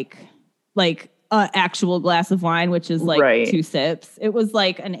European, like actual glass of wine, which is like 2 sips. It was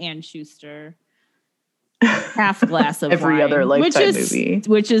like an Ann Schuster half glass of every wine, other Lifetime movie,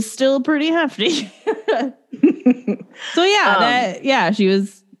 which is still pretty hefty. So yeah, she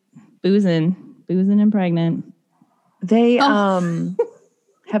was boozing and pregnant. They have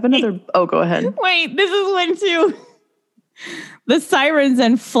another. Oh, go ahead. Wait, this is when too the sirens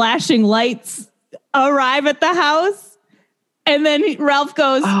and flashing lights arrive at the house, and then Ralph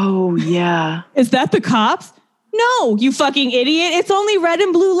goes, "Oh yeah, is that the cops?" No, you fucking idiot. It's only red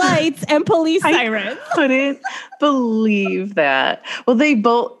and blue lights and police sirens. I couldn't believe that. Well, they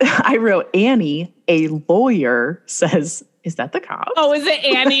both, I wrote Annie, a lawyer, says, is that the cops? Oh, is it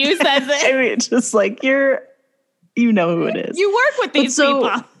Annie who says it? I mean, just like you know who it is. You work with these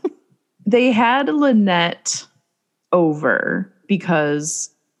people. They had Lynette over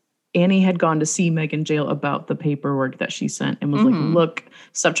because Annie had gone to see Meg in jail about the paperwork that she sent and was like, look,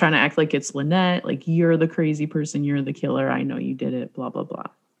 stop trying to act like it's Lynette. Like, you're the crazy person. You're the killer. I know you did it, blah, blah, blah.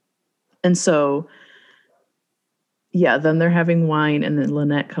 And so, yeah, then they're having wine and then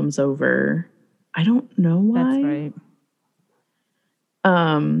Lynette comes over. I don't know why. That's right.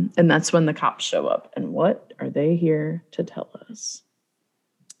 And that's when the cops show up. And what are they here to tell us?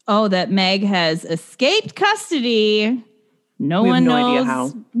 Oh, that Meg has escaped custody. No one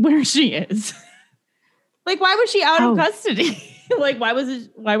knows where she is. Like, why was she out of custody? Like, why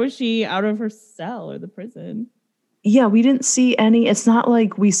was she out of her cell or the prison? Yeah, we didn't see any. It's not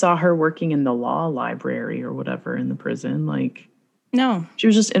like we saw her working in the law library or whatever in the prison. Like, no, she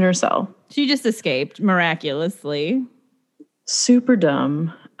was just in her cell. She just escaped miraculously. Super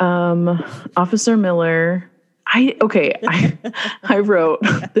dumb. Officer Miller. I wrote,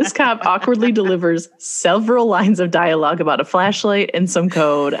 this cop awkwardly delivers several lines of dialogue about a flashlight and some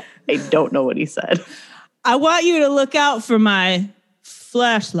code. I don't know what he said. I want you to look out for my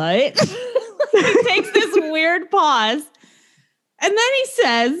flashlight. He takes this weird pause. And then he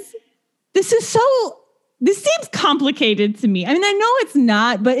says, this seems complicated to me. I mean, I know it's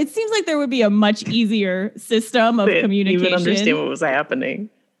not, but it seems like there would be a much easier system of communication. Even understand what was happening.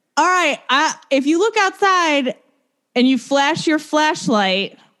 All right, if you look outside and you flash your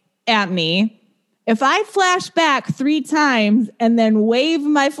flashlight at me, if I flash back 3 times and then wave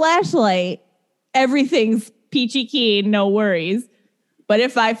my flashlight, everything's peachy keen, no worries. But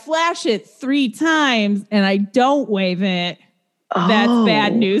if I flash it 3 times and I don't wave it, that's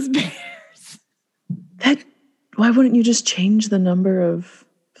bad news bears. Why wouldn't you just change the number of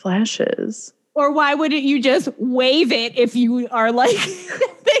flashes? Or why wouldn't you just wave it if you are like,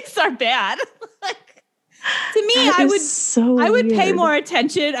 things are bad? Like, to me, I would pay more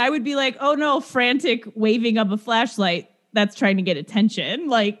attention. I would be like, oh no, frantic waving of a flashlight. That's trying to get attention.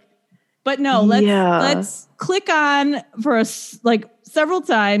 Like, but no, let's click on for several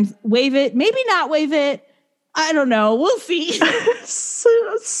times, wave it, maybe not wave it. I don't know. We'll see.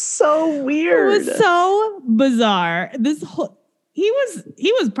 so weird. It was so bizarre. He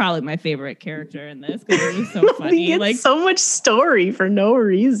was probably my favorite character in this because it was so funny. He gets so much story for no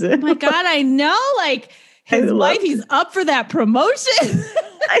reason. Oh my God, I know. Like his wife, he's up for that promotion.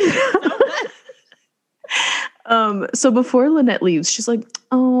 So before Lynette leaves, she's like,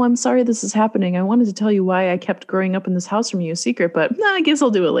 "Oh, I'm sorry this is happening. I wanted to tell you why I kept growing up in this house from you a secret, but I guess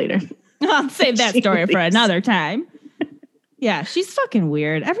I'll do it later." I'll save that story for another time. Yeah, she's fucking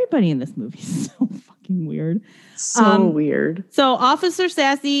weird. Everybody in this movie is so fucking weird. So weird. So Officer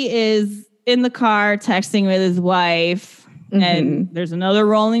Sassy is in the car texting with his wife, and there's another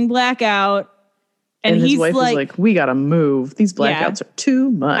rolling blackout. And his wife is like, we got to move. These blackouts are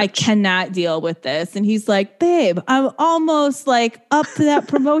too much. I cannot deal with this. And he's like, babe, I'm almost like up to that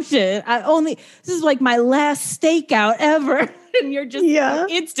promotion. This is like my last stakeout ever. And you're just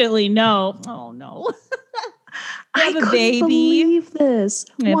instantly no. Oh no. They have I a couldn't baby. believe this.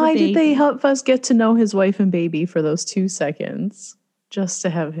 They have a Why did they baby. help us get to know his wife and baby for those 2 seconds just to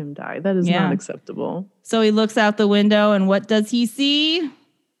have him die? That is Yeah. not acceptable. So he looks out the window and what does he see?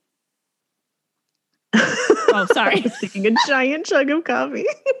 Oh, sorry. Taking a giant chug of coffee.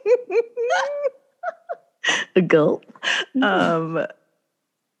 A gulp.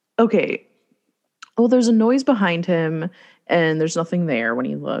 Okay. Well, there's a noise behind him and there's nothing there when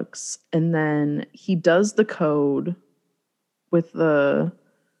he looks. And then he does the code with the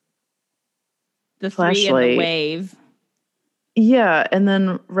 3 and flashlight. the wave. Yeah. And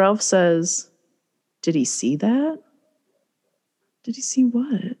then Ralph says, did he see that? Did he see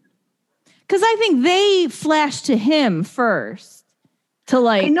what? Because I think they flashed to him first to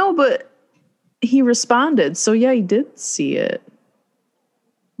like. I know, but he responded. So yeah, he did see it.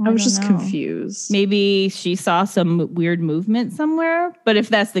 I was just confused. Maybe she saw some weird movement somewhere. But if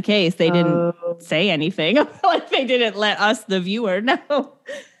that's the case, they didn't say anything. Like they didn't let us, the viewer, know.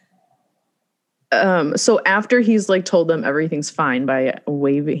 So after he's like told them everything's fine by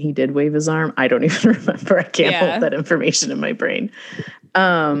waving, he did wave his arm. I don't even remember. I can't hold that information in my brain.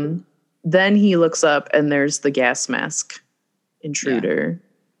 Then he looks up and there's the gas mask intruder.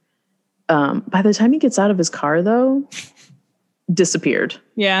 Yeah. By the time he gets out of his car, though, disappeared.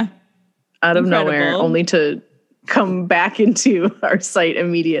 Yeah. Out of nowhere, only to come back into our sight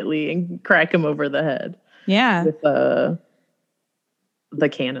immediately and crack him over the head. Yeah. With the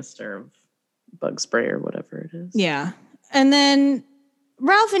canister of bug spray or whatever it is. Yeah. And then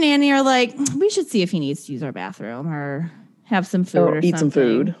Ralph and Annie are like, we should see if he needs to use our bathroom or have some food or eat some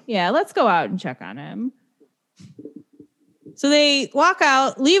food. Yeah, let's go out and check on him. So they walk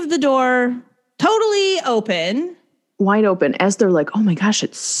out, leave the door totally open. Wide open as they're like, oh my gosh,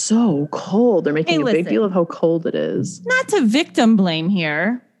 it's so cold. They're making a big deal of how cold it is. Not to victim blame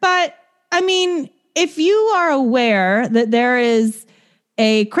here, but I mean, if you are aware that there is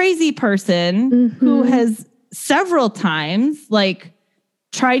a crazy person who has several times like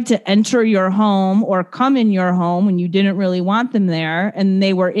tried to enter your home or come in your home when you didn't really want them there, and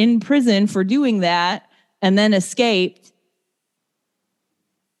they were in prison for doing that and then escaped,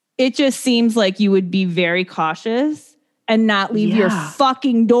 it just seems like you would be very cautious and not leave your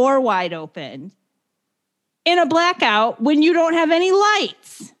fucking door wide open in a blackout when you don't have any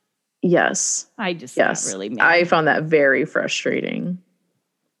lights. Yes. I just got really mad. I found that very frustrating.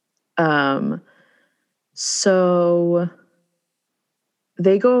 So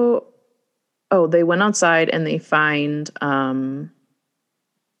they they went outside and they find the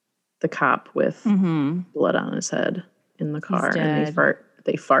cop with blood on his head in the car, and they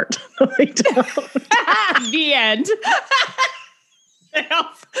fart. The end.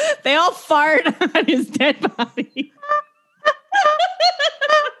 They all fart on his dead body.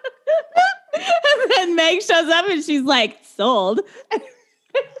 And then Meg shows up and she's like, sold.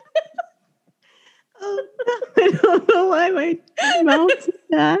 I don't know why my mouth did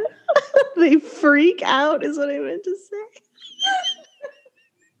that. They freak out is what I meant to say.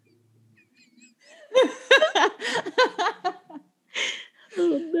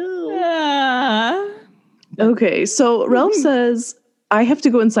 Oh no. Okay, so Ralph says, I have to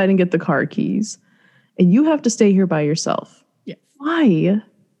go inside and get the car keys, and you have to stay here by yourself. Yes. Why?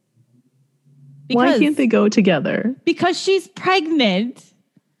 Why can't they go together? Because she's pregnant.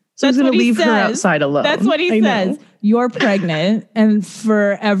 So he's going to leave her outside alone. That's what he says. You're pregnant, and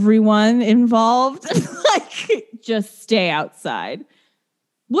for everyone involved, like, just stay outside.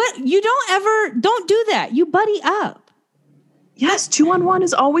 What? You don't do that. You buddy up. Yes, 2-on-1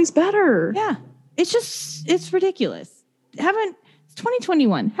 is always better. Yeah. It's ridiculous. It's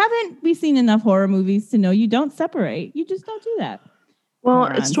 2021. Haven't we seen enough horror movies to know you don't separate? You just don't do that. Well,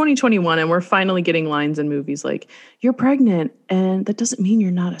 it's 2021 and we're finally getting lines in movies like, you're pregnant and that doesn't mean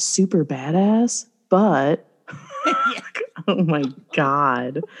you're not a super badass, but oh my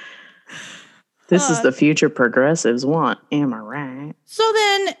God. This is the future progressives want. Am I right? So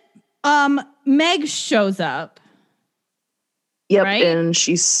then Meg shows up. Yep. Right? And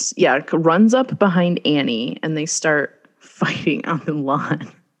she's, runs up behind Annie and they start fighting on the lawn.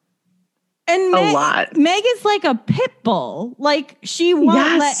 And a lot. Meg is like a pit bull. Like, she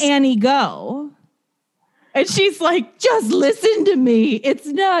won't let Annie go. And she's like, just listen to me. It's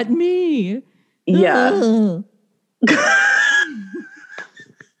not me. Yeah.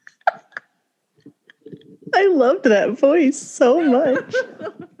 I loved that voice so much.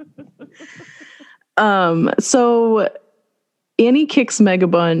 So Annie kicks Meg a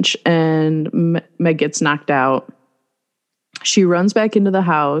bunch and Meg gets knocked out. She runs back into the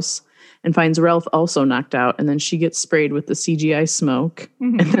house and finds Ralph also knocked out. And then she gets sprayed with the CGI smoke.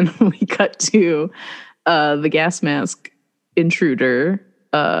 Mm-hmm. And then we cut to the gas mask intruder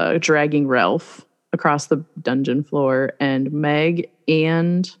dragging Ralph across the dungeon floor, and Meg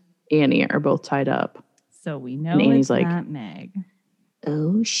and Annie are both tied up. So we know and Annie's it's like, not Meg.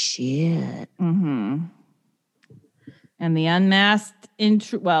 Oh shit. Mm-hmm. And the unmasked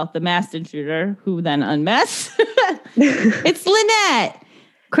the masked intruder, who then unmasked. It's Lynette.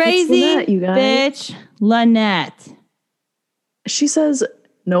 Crazy Lynette, you guys. bitch Lynette. She says,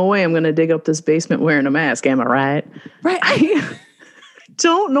 no way I'm going to dig up this basement wearing a mask. Am I right? Right. I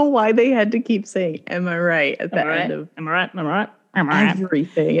don't know why they had to keep saying, am I right? At the end of Am I right? Am I right? Am I right?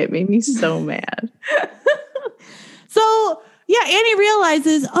 everything. It made me so mad. So, yeah, Annie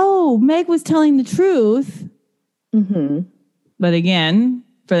realizes, oh, Meg was telling the truth. Mm-hmm. But again,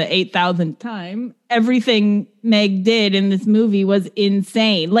 for the 8,000th time, everything Meg did in this movie was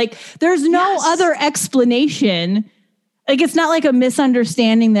insane. Like, there's no other explanation. Like, it's not like a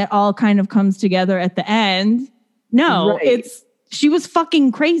misunderstanding that all kind of comes together at the end. No, she was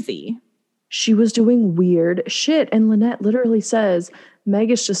fucking crazy. She was doing weird shit. And Lynette literally says,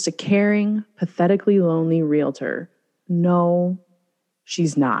 Meg is just a caring, pathetically lonely realtor. No,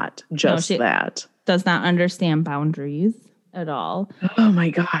 she's not just that. Does not understand boundaries at all. Oh my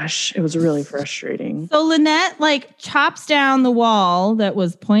gosh. It was really frustrating. So Lynette chops down the wall that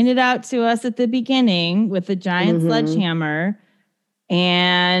was pointed out to us at the beginning with a giant sledgehammer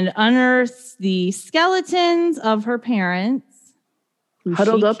and unearths the skeletons of her parents.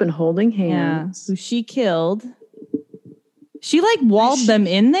 Huddled up and holding hands. Yeah, who she killed. She walled them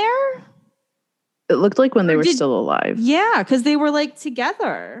in there? It looked like when they were still alive. Yeah, because they were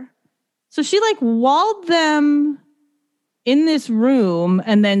together. So she walled them in this room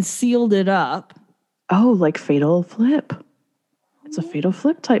and then sealed it up. Oh, like Fatal Flip. It's a Fatal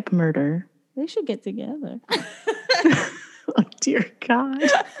Flip type murder. They should get together. Oh, dear God.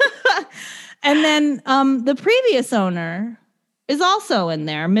 And then the previous owner is also in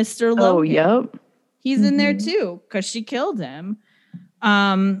there, Mr. Logan. Oh, yep. He's in there too because she killed him.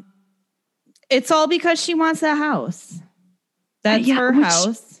 It's all because she wants that house. That's her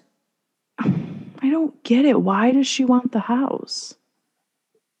house. I don't get it. Why does she want the house?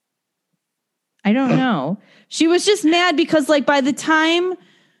 I don't know. She was just mad because by the time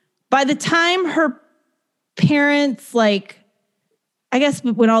her parents I guess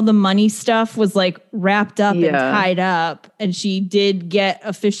when all the money stuff was wrapped up and tied up and she did get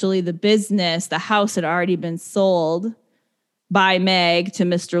officially the business, the house had already been sold by Meg to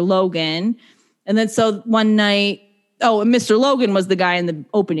Mr. Logan. And then so one night, Mr. Logan was the guy in the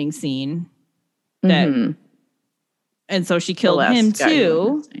opening scene. And so she killed him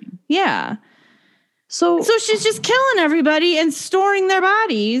too. Yeah. So she's just killing everybody and storing their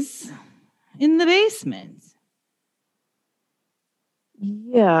bodies in the basement.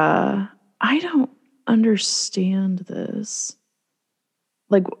 Yeah. I don't understand this.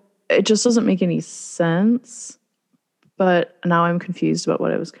 It just doesn't make any sense. But now I'm confused about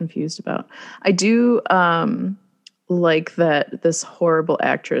what I was confused about. I do like that this horrible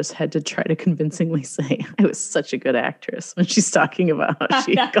actress had to try to convincingly say I was such a good actress when she's talking about how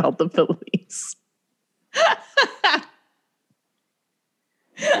she called the police.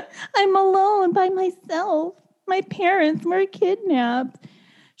 I'm alone by myself. My parents were kidnapped.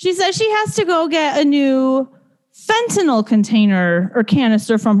 She says she has to go get a new fentanyl container or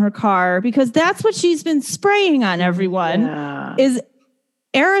canister from her car because that's what she's been spraying on everyone is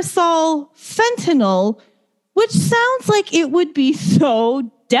aerosol fentanyl, which sounds like it would be so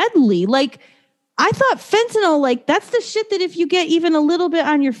deadly. I thought fentanyl, that's the shit that if you get even a little bit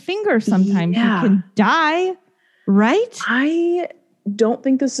on your finger, sometimes you can die, right? I don't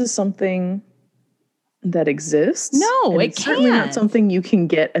think this is something that exists. No, it can't. Certainly not something you can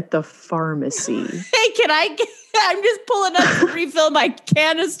get at the pharmacy. Hey, I'm just pulling up to refill my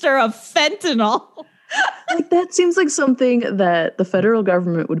canister of fentanyl. That seems like something that the federal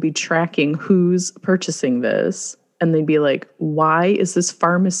government would be tracking who's purchasing this. And they'd be like, why is this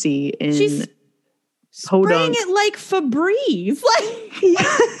pharmacy in She's spraying it like Febreze.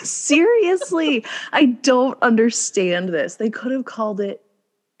 Seriously, I don't understand this. They could have called it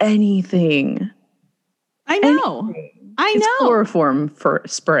anything. I know. It's chloroform for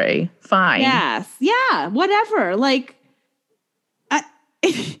spray. Fine. Yes. Yeah. Whatever.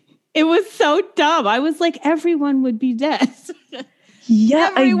 It was so dumb. I was like, everyone would be dead.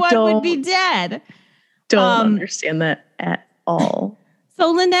 Yeah, everyone would be dead. Don't understand that at all.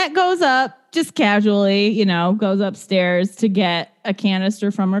 So Lynette goes up just casually, goes upstairs to get a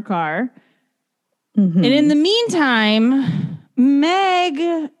canister from her car. And in the meantime,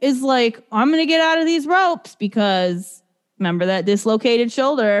 Meg is like, I'm going to get out of these ropes because Remember that dislocated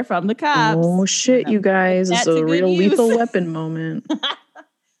shoulder from the cops. Oh, shit, you guys. It's a real lethal weapon moment.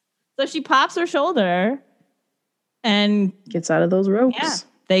 So she pops her shoulder and gets out of those ropes. Yeah,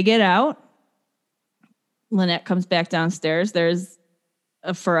 they get out. Lynette comes back downstairs. There's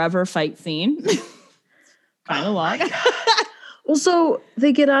a forever fight scene. Kind of long. Well, so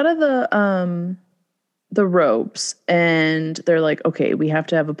they get out of the ropes and they're like, okay, we have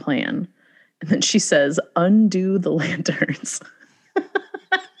to have a plan. And then she says, undo the lanterns.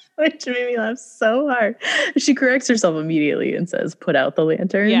 Which made me laugh so hard. She corrects herself immediately and says, put out the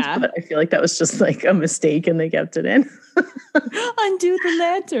lanterns. Yeah. But I feel like that was just like a mistake and they kept it in. Undo the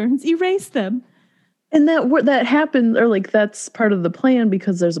lanterns. Erase them. And that happens, or like that's part of the plan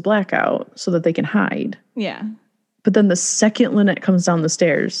because there's a blackout so that they can hide. Yeah. But then the second Lynette comes down the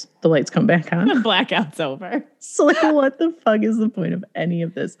stairs, the lights come back on. The blackout's over. So like, what the fuck is the point of any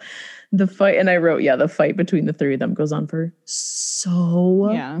of this? The fight, and I wrote, the fight between the three of them goes on for so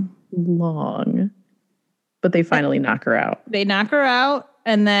long. But they finally knock her out. They knock her out,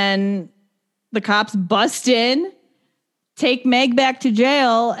 and then the cops bust in, take Meg back to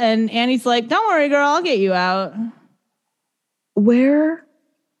jail, and Annie's like, don't worry, girl, I'll get you out. Where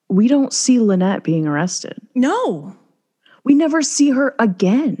we don't see Lynette being arrested. No. We never see her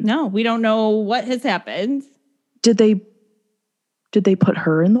again. No, we don't know what has happened. Did they put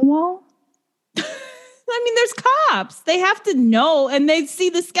her in the wall? I mean, there's cops. They have to know, and they see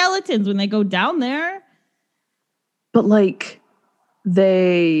the skeletons when they go down there. But like,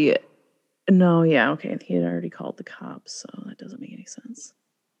 he had already called the cops, so that doesn't make any sense.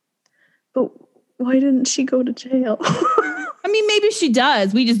 But why didn't she go to jail? I mean, maybe she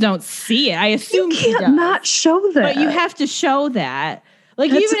does. We just don't see it. I assume she can't not show that. But you have to show that.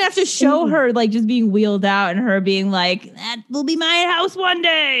 Like, you even have to show her, like, just being wheeled out and her being like, that will be my house one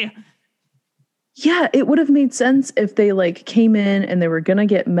day. Yeah, it would have made sense if they, like, came in and they were going to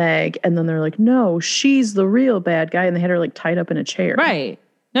get Meg, and then they're like, no, she's the real bad guy, and they had her, like, tied up in a chair. Right.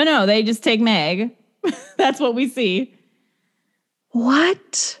 No, they just take Meg. That's what we see.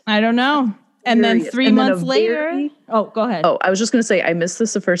 What? I don't know. And then 3 months later. Oh, go ahead. Oh, I was just going to say, I missed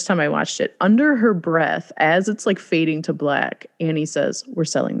this the first time I watched it. Under her breath, as it's like fading to black, Annie says, we're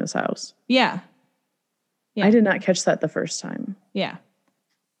selling this house. Yeah. I did not catch that the first time. Yeah.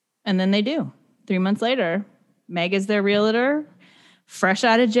 And then they do. 3 months later, Meg is their realtor, fresh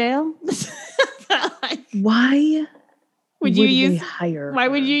out of jail. Why would you hire her? Why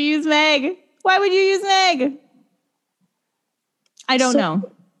would you use Meg? Why would you use Meg? I don't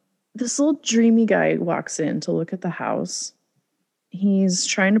know. This little dreamy guy walks in to look at the house. He's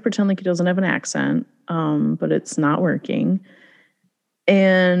trying to pretend like he doesn't have an accent, but it's not working.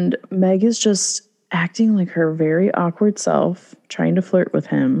 And Meg is just acting like her very awkward self, trying to flirt with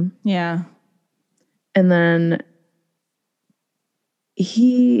him. Yeah. And then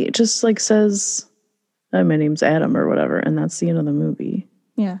he just like says, my name's Adam or whatever. And that's the end of the movie.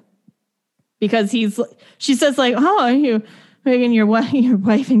 Yeah. Because she says like, oh, are you bringing your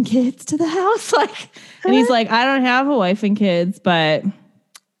wife and kids to the house? Like, and he's like, I don't have a wife and kids, but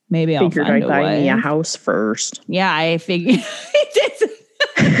maybe I'll figured find I'd buy me a wife. house first. Yeah, I figured he did.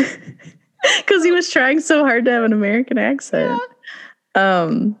 Because he was trying so hard to have an American accent.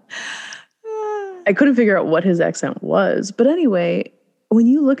 Yeah. I couldn't figure out what his accent was. But anyway, when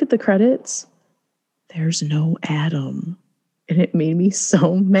you look at the credits, there's no Adam. And it made me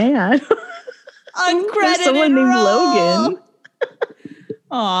so mad. Uncredited someone named role. Logan.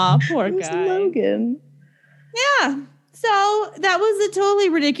 Aw, poor guy. Logan. Yeah. So that was a totally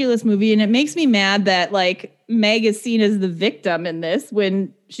ridiculous movie. And it makes me mad that like Meg is seen as the victim in this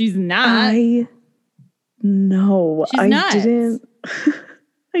when she's not. I didn't.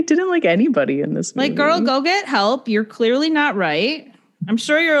 I didn't like anybody in this movie. Like, girl, go get help. You're clearly not right. I'm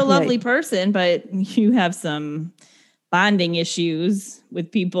sure you're a lovely person, but you have some bonding issues with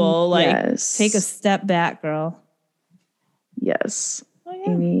people. Like, take a step back, girl. Yes. Oh, yeah.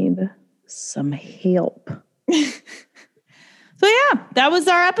 You need some help. So, yeah, that was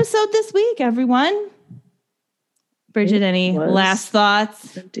our episode this week, everyone. Bridget, any last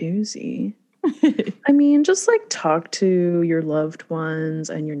thoughts? A doozy. I mean, just like talk to your loved ones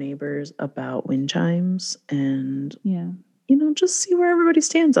and your neighbors about wind chimes and, just see where everybody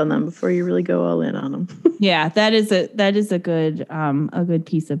stands on them before you really go all in on them. Yeah, that is a good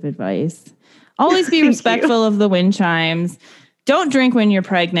piece of advice. Always be respectful of the wind chimes. Don't drink when you're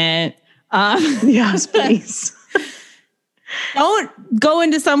pregnant. Yes, please. Don't go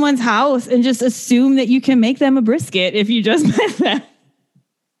into someone's house and just assume that you can make them a brisket if you just met them.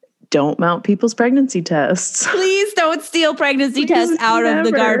 Don't mount people's pregnancy tests. Please don't steal pregnancy tests out of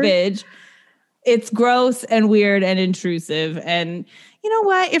the garbage. It's gross and weird and intrusive. And you know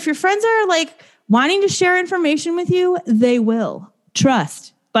what? If your friends are like wanting to share information with you, they will.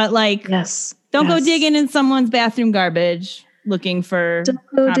 Trust. But like, don't go digging in someone's bathroom garbage looking for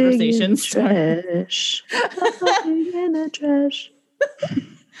conversations. Trash. In the trash.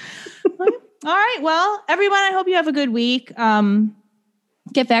 All right. Well, everyone, I hope you have a good week.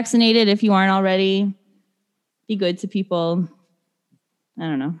 Get vaccinated if you aren't already. Be good to people. I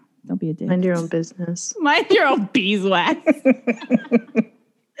don't know. Don't be a dick. Mind your own business. Mind your own beeswax.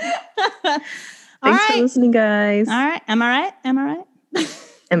 Thanks for listening, guys. All right. Am I right? Am I right?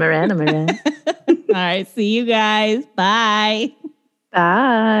 All right. See you guys. Bye.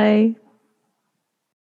 Bye.